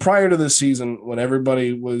 And prior to this season, when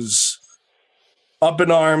everybody was up in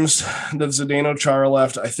arms that Zdeno Chara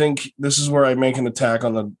left, I think this is where I make an attack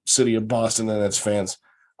on the city of Boston and its fans.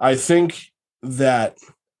 I think that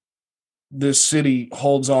this city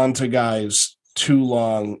holds on to guys too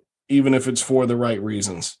long, even if it's for the right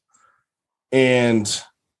reasons. And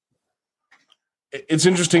it's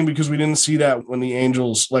interesting because we didn't see that when the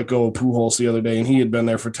Angels let go of Pujols the other day, and he had been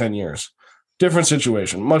there for 10 years. Different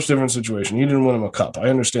situation, much different situation. He didn't win him a cup. I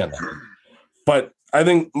understand that. But I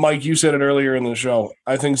think, Mike, you said it earlier in the show,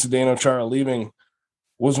 I think Zdeno Chara leaving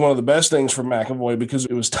was one of the best things for McAvoy because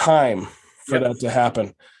it was time for that to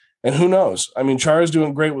happen. And who knows? I mean, Chara's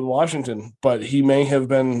doing great with Washington, but he may have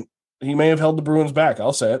held the Bruins back.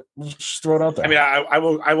 I'll say it. Just throw it out there. I mean,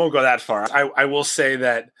 I won't go that far. I will say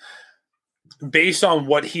that based on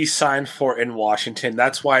what he signed for in Washington,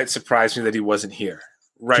 that's why it surprised me that he wasn't here.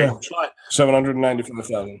 Right. Sure. But,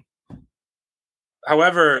 $795,000.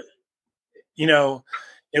 However,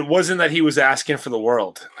 it wasn't that he was asking for the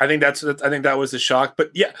world. I think that was the shock.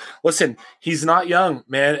 But yeah, listen, he's not young,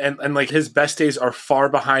 man. And like his best days are far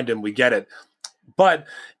behind him. We get it. But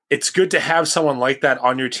it's good to have someone like that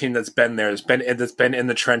on your team that's been there, that's been in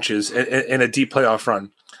the trenches in a deep playoff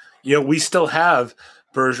run. We still have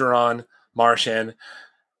Bergeron, Marchand,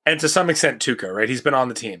 and to some extent Tuukka, right? He's been on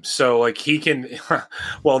the team. So like he can,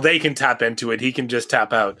 they can tap into it. He can just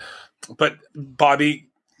tap out. But Bobby,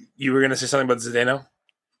 you were going to say something about Zdeno?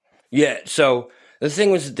 Yeah, so the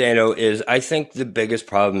thing with Zdeno is I think the biggest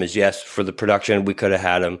problem is, yes, for the production, we could have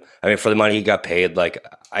had him. I mean, for the money he got paid, like,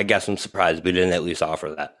 I guess I'm surprised we didn't at least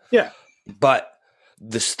offer that. Yeah. But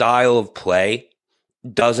the style of play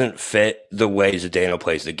doesn't fit the way Zdeno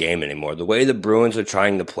plays the game anymore. The way the Bruins are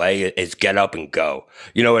trying to play is get up and go.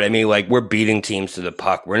 You know what I mean? Like, we're beating teams to the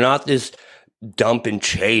puck. We're not this dump and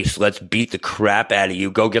chase, let's beat the crap out of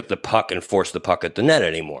you, go get the puck and force the puck at the net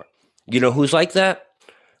anymore. You know who's like that?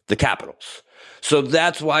 The Capitals. So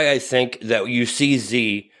that's why I think that you see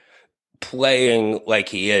Z playing like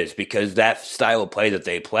he is, because that style of play that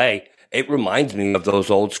they play, it reminds me of those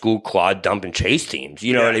old school Claude dump and chase teams.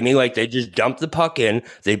 You know what I mean? Like, they just dump the puck in,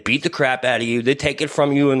 they beat the crap out of you, they take it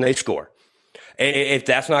from you, and they score. And if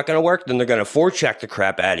that's not going to work, then they're going to forecheck the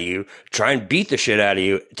crap out of you, try and beat the shit out of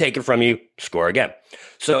you, take it from you, score again.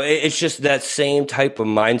 So it's just that same type of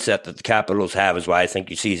mindset that the Capitals have is why I think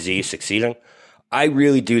you see Z succeeding. I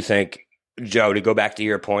really do think, Joe, to go back to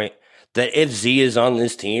your point, that if Z is on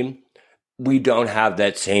this team, we don't have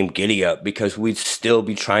that same giddy up because we'd still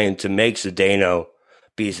be trying to make Zdeno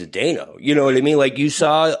be Zdeno. You know what I mean? Like you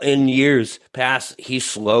saw in years past, he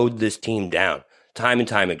slowed this team down time and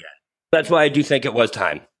time again. That's why I do think it was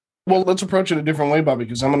time. Well, let's approach it a different way, Bobby,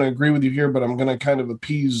 because I'm going to agree with you here, but I'm going to kind of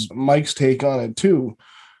appease Mike's take on it too,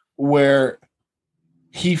 where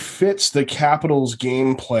he fits the Capitals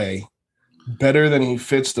gameplay better than he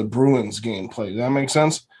fits the Bruins gameplay. Does that make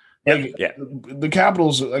sense? Like, yeah. The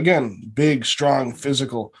Capitals, again, big, strong,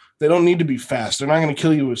 physical. They don't need to be fast. They're not going to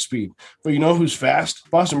kill you with speed. But you know who's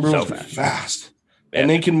fast? Boston Bruins are fast. And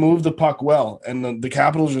they can move the puck well. And the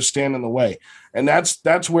Capitals just stand in the way. And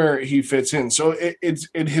that's where he fits in. So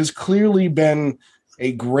it has clearly been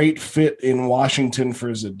a great fit in Washington for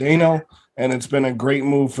Zdeno. And it's been a great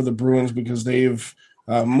move for the Bruins because they've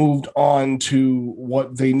moved on to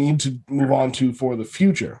what they need to move on to for the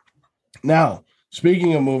future. Now,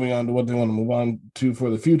 speaking of moving on to what they want to move on to for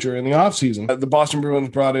the future, in the offseason, the Boston Bruins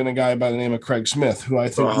brought in a guy by the name of Craig Smith, who I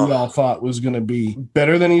think we all thought was going to be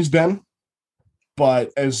better than he's been.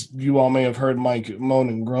 But as you all may have heard Mike moan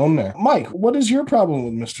and groan there. Mike, what is your problem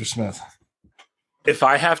with Mr. Smith? If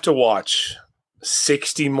I have to watch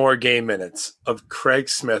 60 more game minutes of Craig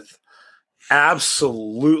Smith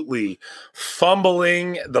absolutely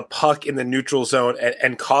fumbling the puck in the neutral zone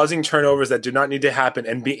and causing turnovers that do not need to happen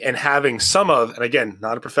and having and again,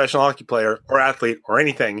 not a professional hockey player or athlete or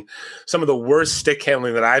anything, some of the worst stick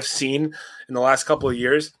handling that I've seen in the last couple of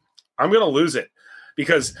years, I'm going to lose it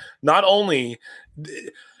because not only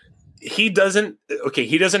he doesn't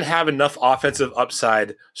have enough offensive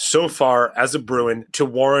upside so far as a Bruin to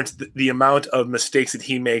warrant the amount of mistakes that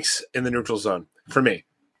he makes in the neutral zone for me.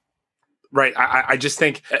 Right. I just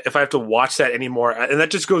think if I have to watch that anymore, and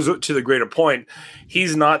that just goes to the greater point,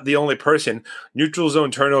 he's not the only person. Neutral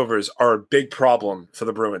zone turnovers are a big problem for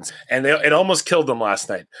the Bruins, and it almost killed them last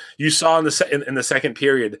night. You saw in the second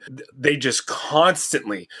period, they just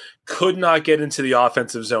constantly could not get into the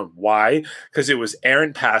offensive zone. Why? Because it was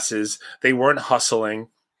errant passes. They weren't hustling.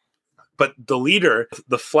 But the leader,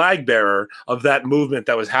 the flag bearer of that movement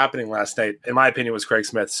that was happening last night, in my opinion, was Craig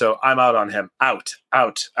Smith. So I'm out on him. Out.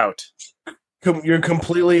 You're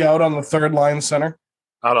completely out on the third line center?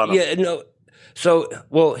 Out on him. Yeah, no. So,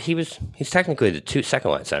 well, he's technically the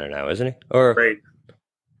second line center now, isn't he? Or Great.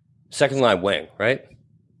 Second line wing, right?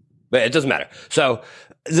 But it doesn't matter. So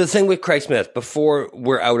the thing with Craig Smith, before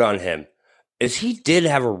we're out on him, is he did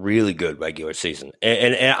have a really good regular season.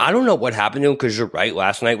 And I don't know what happened to him, because you're right,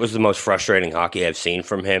 last night was the most frustrating hockey I've seen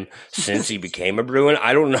from him since he became a Bruin.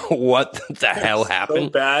 I don't know what the hell happened. So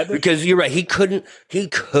bad. Because you're right, he could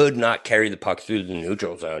not carry the puck through the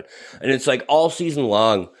neutral zone. And it's like all season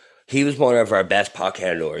long, he was one of our best puck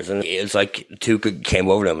handlers, and it's like Tuukka came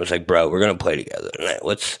over to him and was like, "Bro, we're gonna play together tonight.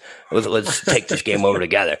 Let's take this game over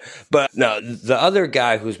together." But no, the other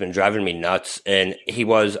guy who's been driving me nuts, and he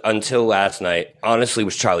was until last night, honestly,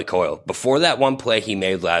 was Charlie Coyle. Before that one play he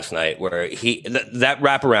made last night, where that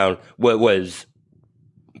wraparound was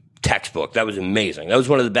textbook. That was amazing. That was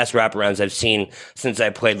one of the best wraparounds I've seen since I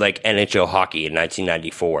played like NHL hockey in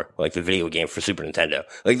 1994, like the video game for Super Nintendo.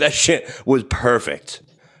 Like that shit was perfect.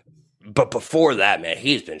 But before that, man,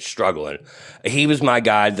 he's been struggling. He was my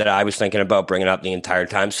guy that I was thinking about bringing up the entire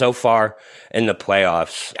time. So far in the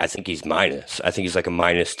playoffs, I think he's minus. I think he's like a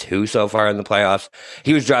 -2 so far in the playoffs.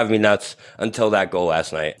 He was driving me nuts until that goal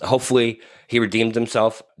last night. Hopefully, he redeemed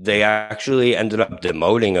himself. They actually ended up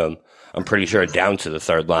demoting him, I'm pretty sure, down to the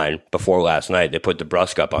third line before last night. They put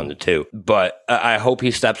DeBrusk up on the 2. But I hope he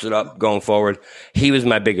steps it up going forward. He was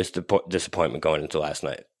my biggest disappointment going into last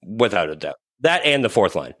night, without a doubt. That and the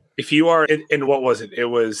fourth line. If you are in what was it? It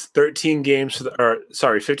was 13 games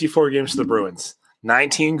 54 games for the Bruins.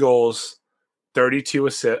 19 goals, 32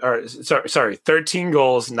 assists. 13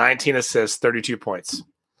 goals, 19 assists, 32 points.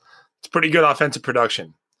 It's pretty good offensive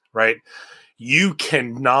production, right? You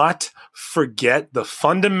cannot forget the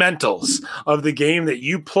fundamentals of the game that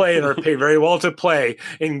you play and are paid very well to play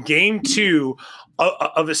in game 2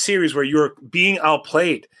 of a series where you're being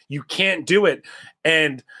outplayed. You can't do it.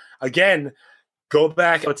 And again, go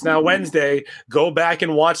back. It's now Wednesday. Go back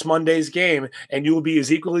and watch Monday's game, and you will be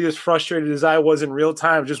as equally as frustrated as I was in real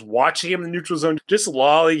time, just watching him in the neutral zone, just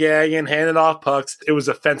lollygagging, handing off pucks. It was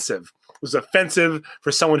offensive. It was offensive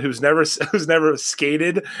for someone who's never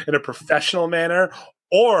skated in a professional manner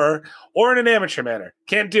or in an amateur manner.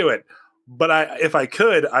 Can't do it. But if I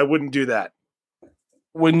could, I wouldn't do that.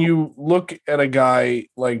 When you look at a guy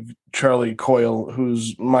like Charlie Coyle,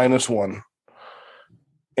 who's -1,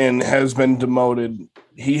 and has been demoted,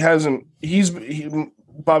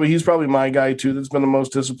 Bobby, he's probably my guy too that's been the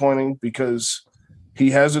most disappointing, because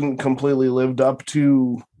he hasn't completely lived up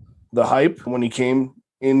to the hype when he came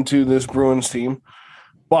into this Bruins team.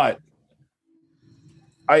 But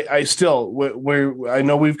I still, I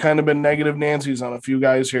know we've kind of been negative Nancy's on a few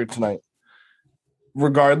guys here tonight.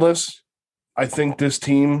 Regardless, I think this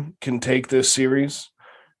team can take this series.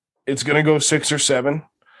 It's going to go 6 or 7.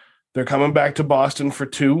 They're coming back to Boston for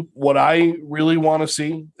 2. What I really want to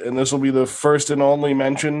see, and this will be the first and only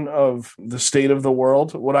mention of the state of the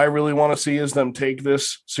world, what I really want to see is them take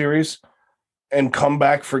this series and come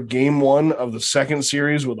back for game 1 of the second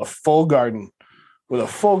series with a full garden.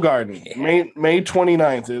 Yeah. May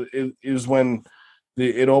 29th is when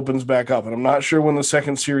it opens back up. And I'm not sure when the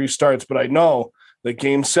second series starts, but I know that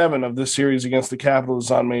game 7 of this series against the Capitals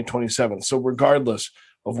is on May 27th. So regardless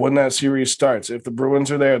of when that series starts, if the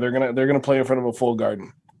Bruins are there, they're gonna play in front of a full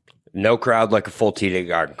garden. No crowd like a full TD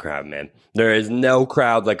Garden crowd, man. There is no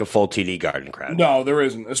crowd like a full TD Garden crowd. No, there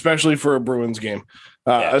isn't, especially for a Bruins game.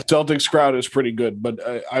 A Celtics crowd is pretty good, but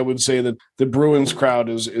I would say that the Bruins crowd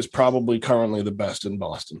is probably currently the best in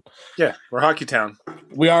Boston. Yeah, we're hockey town.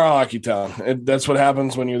 We are a hockey town. That's what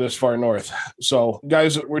happens when you're this far north. So,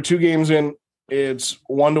 guys, we're 2 games in. It's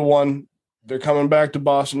 1-1. They're coming back to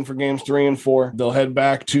Boston for games 3 and 4. They'll head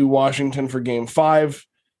back to Washington for game 5.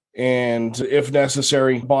 And if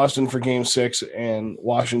necessary, Boston for game 6 and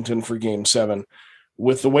Washington for game 7.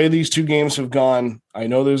 With the way these 2 games have gone, I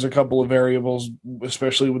know there's a couple of variables,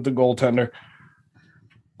 especially with the goaltender.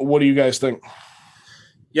 What do you guys think?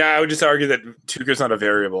 Yeah, I would just argue that Tuukka's not a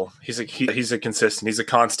variable. He's a consistent. He's a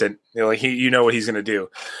constant. You know what he's going to do.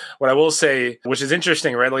 What I will say, which is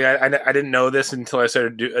interesting, right? Like I didn't know this until I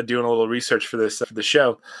started doing a little research for the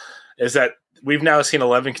show, is that we've now seen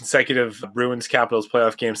 11 consecutive Bruins Capitals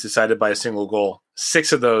playoff games decided by a single goal.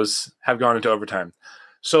 6 of those have gone into overtime.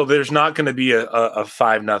 So there's not going to be a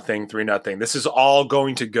 5-0, 3-0. This is all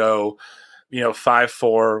going to go,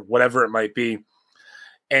 5-4, whatever it might be,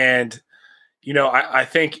 and. I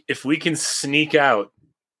think if we can sneak out,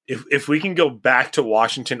 if we can go back to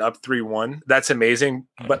Washington up 3-1, that's amazing.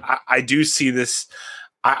 But I do see this.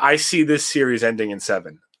 I see this series ending in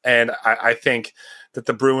 7, and I think that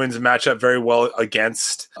the Bruins match up very well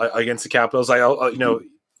against the Capitals.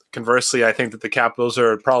 Conversely, I think that the Capitals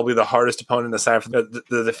are probably the hardest opponent aside from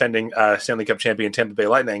the defending Stanley Cup champion Tampa Bay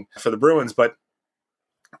Lightning for the Bruins. But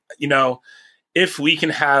if we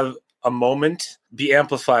can have a moment be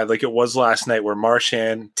amplified like it was last night where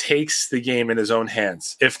Marchand takes the game in his own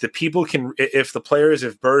hands. If the players,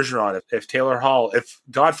 if Bergeron, if Taylor Hall, if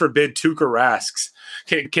God forbid Tuukka Rask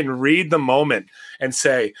can read the moment and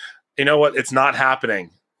say, you know what, it's not happening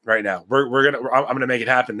right now. I'm gonna make it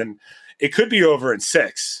happen. Then it could be over in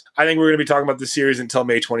 6. I think we're gonna be talking about this series until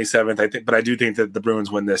May 27th. But I do think that the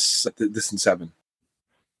Bruins win this in 7.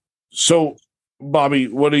 So, Bobby,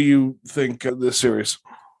 what do you think of this series?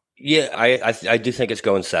 Yeah, I do think it's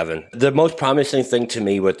going 7. The most promising thing to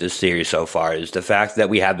me with this series so far is the fact that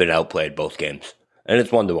we have been outplayed both games. And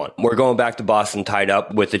it's 1-1. We're going back to Boston tied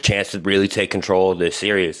up with the chance to really take control of this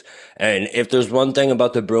series. And if there's one thing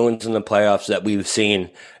about the Bruins in the playoffs that we've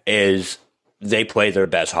seen is they play their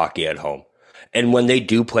best hockey at home. And when they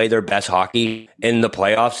do play their best hockey in the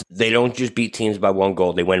playoffs, they don't just beat teams by 1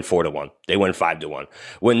 goal. They win 4-1. They win 5-1.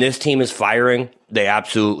 When this team is firing, they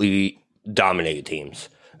absolutely dominate teams.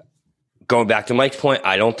 Going back to Mike's point,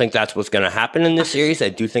 I don't think that's what's going to happen in this series. I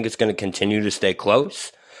do think it's going to continue to stay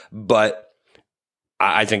close, but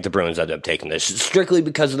I think the Bruins end up taking this strictly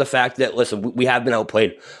because of the fact that, listen, we have been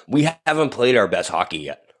outplayed. We haven't played our best hockey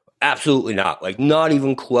yet. Absolutely not. Like, not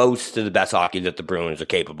even close to the best hockey that the Bruins are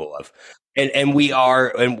capable of. And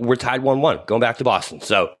we're tied 1-1 going back to Boston.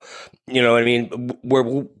 So, you know what I mean?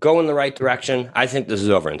 We're going the right direction. I think this is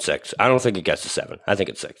over in 6. I don't think it gets to 7. I think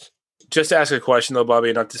it's 6. Just to ask a question, though,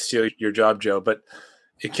 Bobby, not to steal your job, Joe, but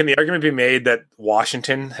can the argument be made that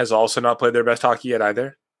Washington has also not played their best hockey yet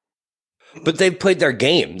either? But they've played their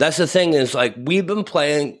game. That's the thing is, like, we've been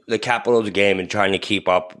playing the Capitals game and trying to keep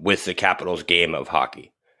up with the Capitals game of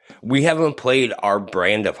hockey. We haven't played our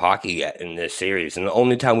brand of hockey yet in this series. And the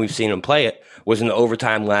only time we've seen them play it was in the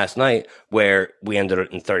overtime last night where we ended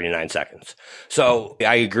it in 39 seconds. So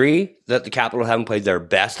I agree that the Capitals haven't played their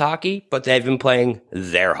best hockey, but they've been playing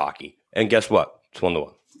their hockey. And guess what? It's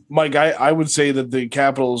 1-1. Mike, I would say that the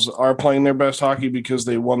Capitals are playing their best hockey because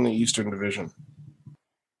they won the Eastern Division.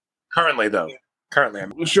 Currently, though.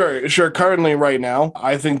 Sure. Currently, right now,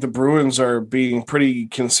 I think the Bruins are being pretty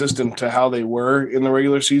consistent to how they were in the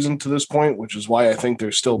regular season to this point, which is why I think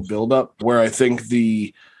there's still buildup. Where I think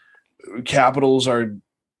the Capitals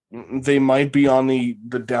they might be on the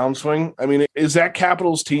downswing. I mean, is that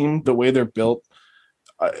Capitals team, the way they're built,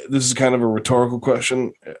 this is kind of a rhetorical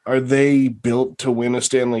question. Are they built to win a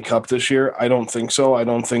Stanley Cup this year? I don't think so. I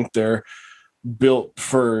don't think they're built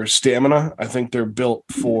for stamina. I think they're built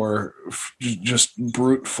for just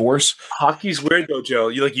brute force. Hockey's weird though, Joe.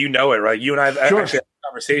 You know it, right? You and I have actually had a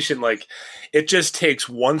conversation. Like, it just takes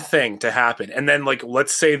one thing to happen, and then, like,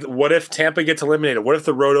 let's say, what if Tampa gets eliminated? What if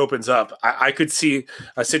the road opens up? I could see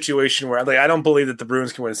a situation where, like, I don't believe that the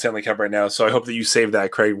Bruins can win a Stanley Cup right now. So I hope that you save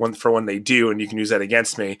that, Craig, for when they do, and you can use that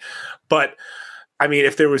against me. But I mean,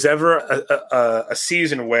 if there was ever a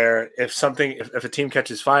season where if a team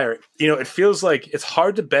catches fire, it feels like it's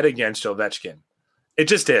hard to bet against Ovechkin. It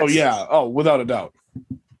just is. Oh, yeah. Oh, without a doubt.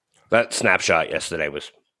 That snapshot yesterday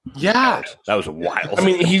was that was wild. I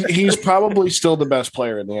mean, he's probably still the best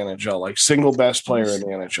player in the NHL, like single best player in the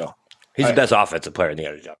NHL. He's the best offensive player in the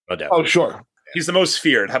NHL, no doubt. Oh, sure. He's the most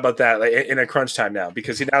feared. How about that? Like, in a crunch time now,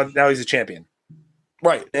 because now he's a champion.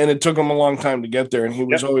 Right, and it took him a long time to get there, and he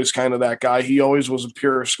was always kind of that guy. He always was a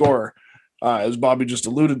pure scorer, as Bobby just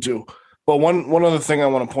alluded to. But one other thing I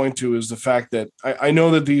want to point to is the fact that I know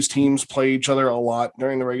that these teams play each other a lot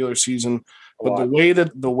during the regular season, but the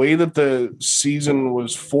way that the season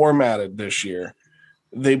was formatted this year,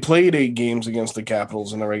 they played 8 games against the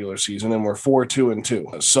Capitals in the regular season and were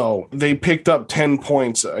 4-2-2. So they picked up 10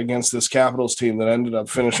 points against this Capitals team that ended up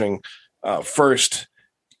finishing first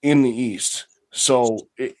in the East. So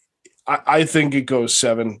I think it goes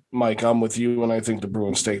 7, Mike. I'm with you, and I think the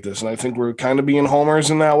Bruins take this. And I think we're kind of being homers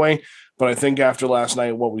in that way. But I think after last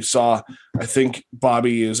night, what we saw, I think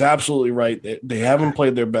Bobby is absolutely right. They haven't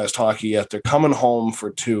played their best hockey yet. They're coming home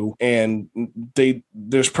for 2, and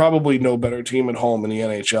there's probably no better team at home in the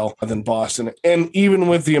NHL than Boston. And even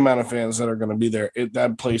with the amount of fans that are going to be there,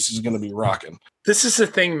 that place is going to be rocking. This is the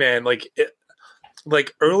thing, man.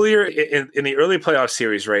 Like earlier in the early playoff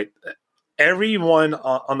series, right? Everyone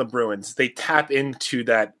on the Bruins, they tap into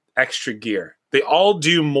that extra gear. They all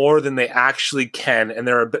do more than they actually can, and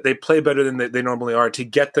they play better than they normally are to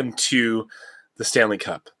get them to the Stanley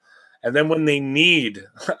Cup. And then when they need,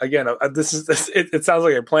 again, it sounds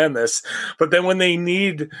like I planned this, but then when they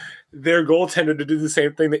need their goaltender to do the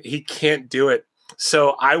same thing, that he can't do it.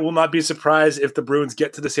 So I will not be surprised if the Bruins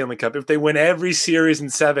get to the Stanley Cup, if they win every series in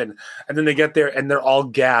 7, and then they get there and they're all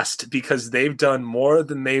gassed because they've done more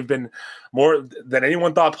than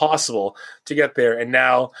anyone thought possible to get there. And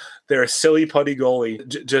now their silly putty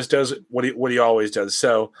goalie just does what he always does.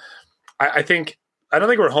 So I don't think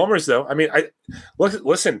we're homers though. I mean,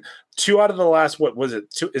 listen, 2 out of the last, what was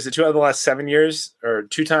it? 2 out of the last 7 years, or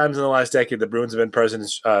 2 times in the last decade, the Bruins have been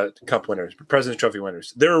President's Cup winners, President's Trophy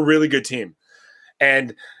winners. They're a really good team.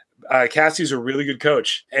 And Cassie's a really good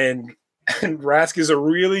coach, and Rask is a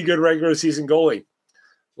really good regular season goalie.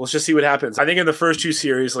 Let's just see what happens. I think in the first 2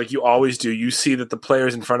 series, like you always do, you see that the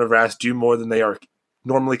players in front of Rask do more than they are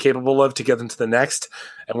normally capable of to get them to the next.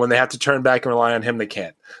 And when they have to turn back and rely on him, they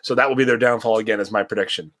can't. So that will be their downfall again, is my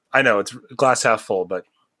prediction. I know it's glass half full, but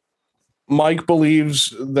Mike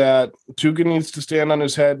believes that Tuukka needs to stand on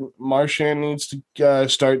his head. Marchand needs to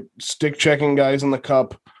start stick checking guys in the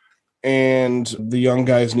cup. And the young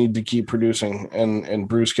guys need to keep producing, and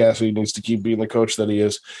Bruce Cassidy needs to keep being the coach that he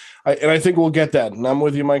is. I think we'll get that. And I'm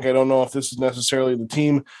with you, Mike. I don't know if this is necessarily the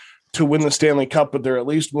team to win the Stanley Cup, but they're at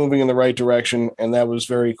least moving in the right direction. And that was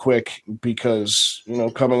very quick because,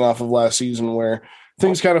 coming off of last season where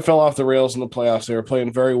things kind of fell off the rails in the playoffs, they were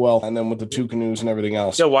playing very well. And then with the 2 canoes and everything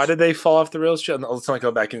else. So why did they fall off the rails? Let's not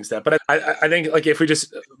go back into that. But I think, like, if we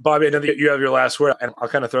just, Bobby, I know that you have your last word, and I'll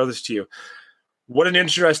kind of throw this to you. What an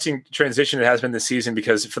interesting transition it has been this season,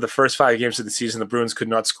 because for the first 5 games of the season, the Bruins could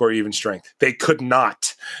not score even strength. They could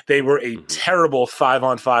not. They were a terrible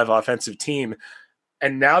 5-on-5 offensive team,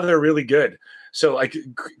 and now they're really good. So, like,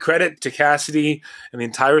 credit to Cassidy and the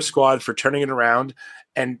entire squad for turning it around,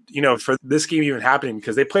 and, for this game even happening,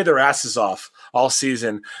 because they played their asses off all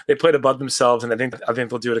season. They played above themselves, and I think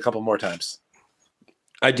they'll do it a couple more times.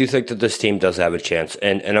 I do think that this team does have a chance,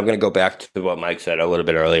 and I'm going to go back to what Mike said a little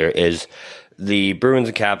bit earlier, is the Bruins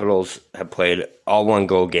and Capitals have played all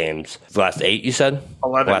 1-goal games. The last 8, you said?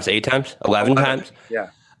 11. The last 8 times? 11 times?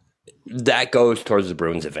 Yeah. That goes towards the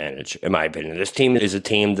Bruins' advantage, in my opinion. This team is a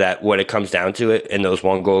team that, when it comes down to it, in those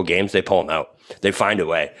 1-goal games, they pull them out. They find a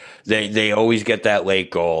way. They always get that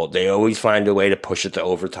late goal. They always find a way to push it to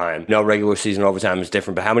overtime. No, regular season overtime is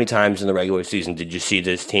different, but how many times in the regular season did you see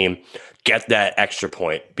this team get that extra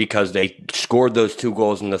point because they scored those 2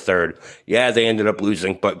 goals in the third? Yeah, they ended up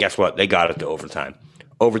losing, but guess what? They got it to overtime.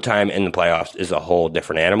 Overtime in the playoffs is a whole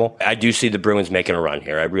different animal. I do see the Bruins making a run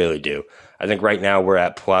here. I really do. I think right now we're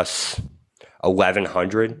at plus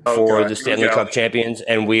 1,100 for the Stanley Cup champions,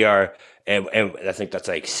 and we are, and I think that's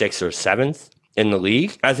like 6th or 7th in the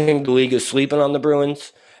league. I think the league is sleeping on the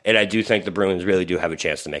Bruins, and I do think the Bruins really do have a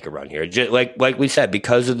chance to make a run here. Just like we said,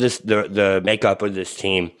 because of this, the makeup of this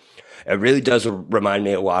team, it really does remind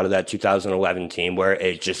me a lot of that 2011 team, where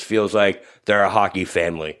it just feels like they're a hockey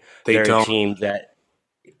family. They're a team that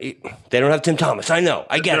they don't have Tim Thomas. I know.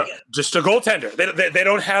 I get it. Just a goaltender. They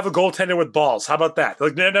don't have a goaltender with balls. How about that?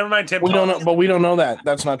 Like, never mind Tim Thomas. Don't know, but we don't know that.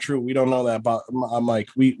 That's not true. We don't know that, Mike.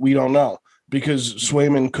 We don't know, because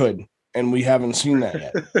Swayman could, and we haven't seen that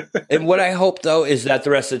yet. And what I hope, though, is that the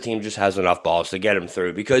rest of the team just has enough balls to get them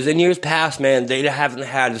through, because in years past, man, they haven't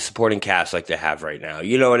had a supporting cast like they have right now.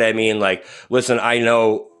 You know what I mean? Like, listen, I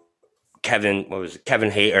know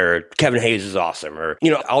Kevin Hayes is awesome, or,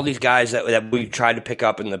 all these guys that we tried to pick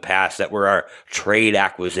up in the past that were our trade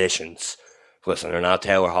acquisitions. Listen, they're not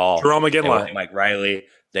Taylor Hall. Jerome McGinley. Mike Riley.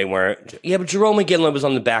 They weren't. Yeah, but Jerome McGinley was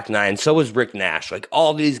on the back 9. So was Rick Nash. Like,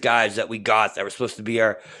 all these guys that we got that were supposed to be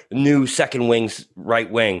our new second wings, right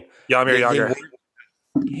wing. Jaromir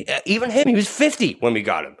Jagr. Even him, he was 50 when we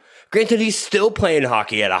got him. Granted, he's still playing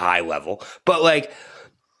hockey at a high level, but like,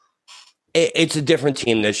 it's a different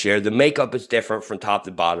team this year. The makeup is different from top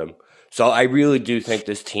to bottom. So I really do think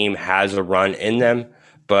this team has a run in them.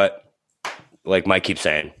 But like Mike keeps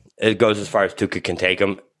saying, it goes as far as Tuukka can take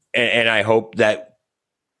them. And I hope that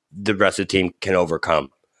the rest of the team can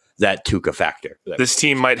overcome that Tuukka factor. This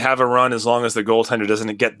team might have a run as long as the goaltender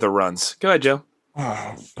doesn't get the runs. Go ahead, Joe.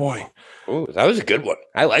 Oh, boy. Ooh, that was a good one.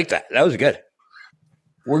 I like that. That was good.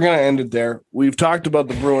 We're going to end it there. We've talked about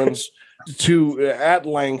the Bruins at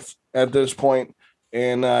length at this point,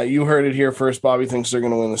 and you heard it here first. Bobby thinks they're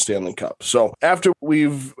going to win the Stanley Cup. So after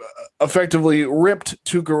we've effectively ripped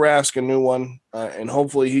Tuukka Rask a new one, and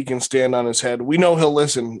hopefully he can stand on his head, we know he'll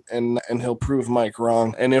listen and he'll prove Mike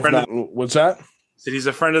wrong. And if not, what's that? He's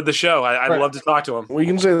a friend of the show. I'd love to talk to him. We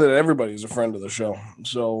can say that everybody's a friend of the show.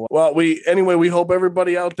 So, well, we hope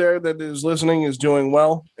everybody out there that is listening is doing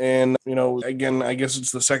well. And, again, I guess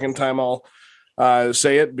it's the second time I'll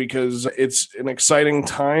say it, because it's an exciting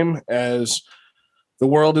time as the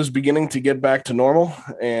world is beginning to get back to normal,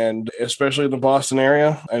 and especially the Boston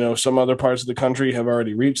area. I know some other parts of the country have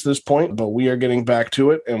already reached this point, but we are getting back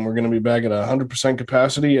to it, and we're going to be back at 100%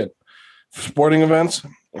 capacity at sporting events.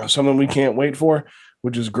 Something we can't wait for,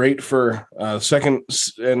 which is great for second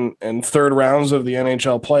and third rounds of the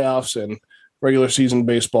NHL playoffs and regular season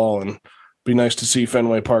baseball. And be nice to see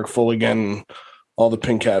Fenway Park full again and all the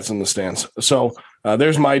pink cats in the stands. So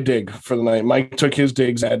there's my dig for the night. Mike took his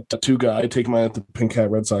digs at Tuukka. I take mine at the Pink Cat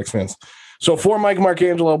Red Sox fans. So for Mike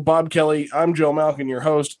Marcangelo, Bob Kelly, I'm Joe Malkin, your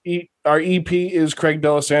host. Our EP is Craig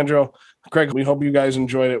D'Alessandro. Craig, we hope you guys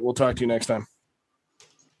enjoyed it. We'll talk to you next time.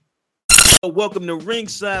 Welcome to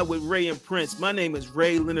Ringside with Ray and Prince. My name is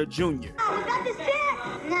Ray Leonard Jr. Oh, is that the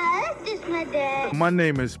set? No, that's just my dad. My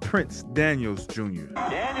name is Prince Daniels Jr.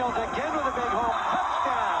 Daniels again with a big home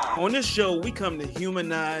touchdown. On this show, we come to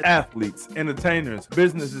humanize Athletes, entertainers,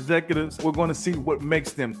 business executives. We're going to see what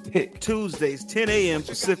makes them tick. Tuesdays, 10 a.m.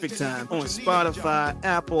 Pacific time on Spotify,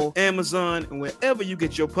 Apple, Amazon, and wherever you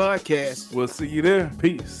get your podcasts. We'll see you there.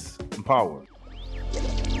 Peace and power.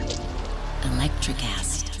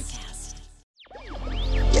 Electricast.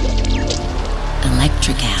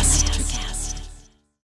 Electricast.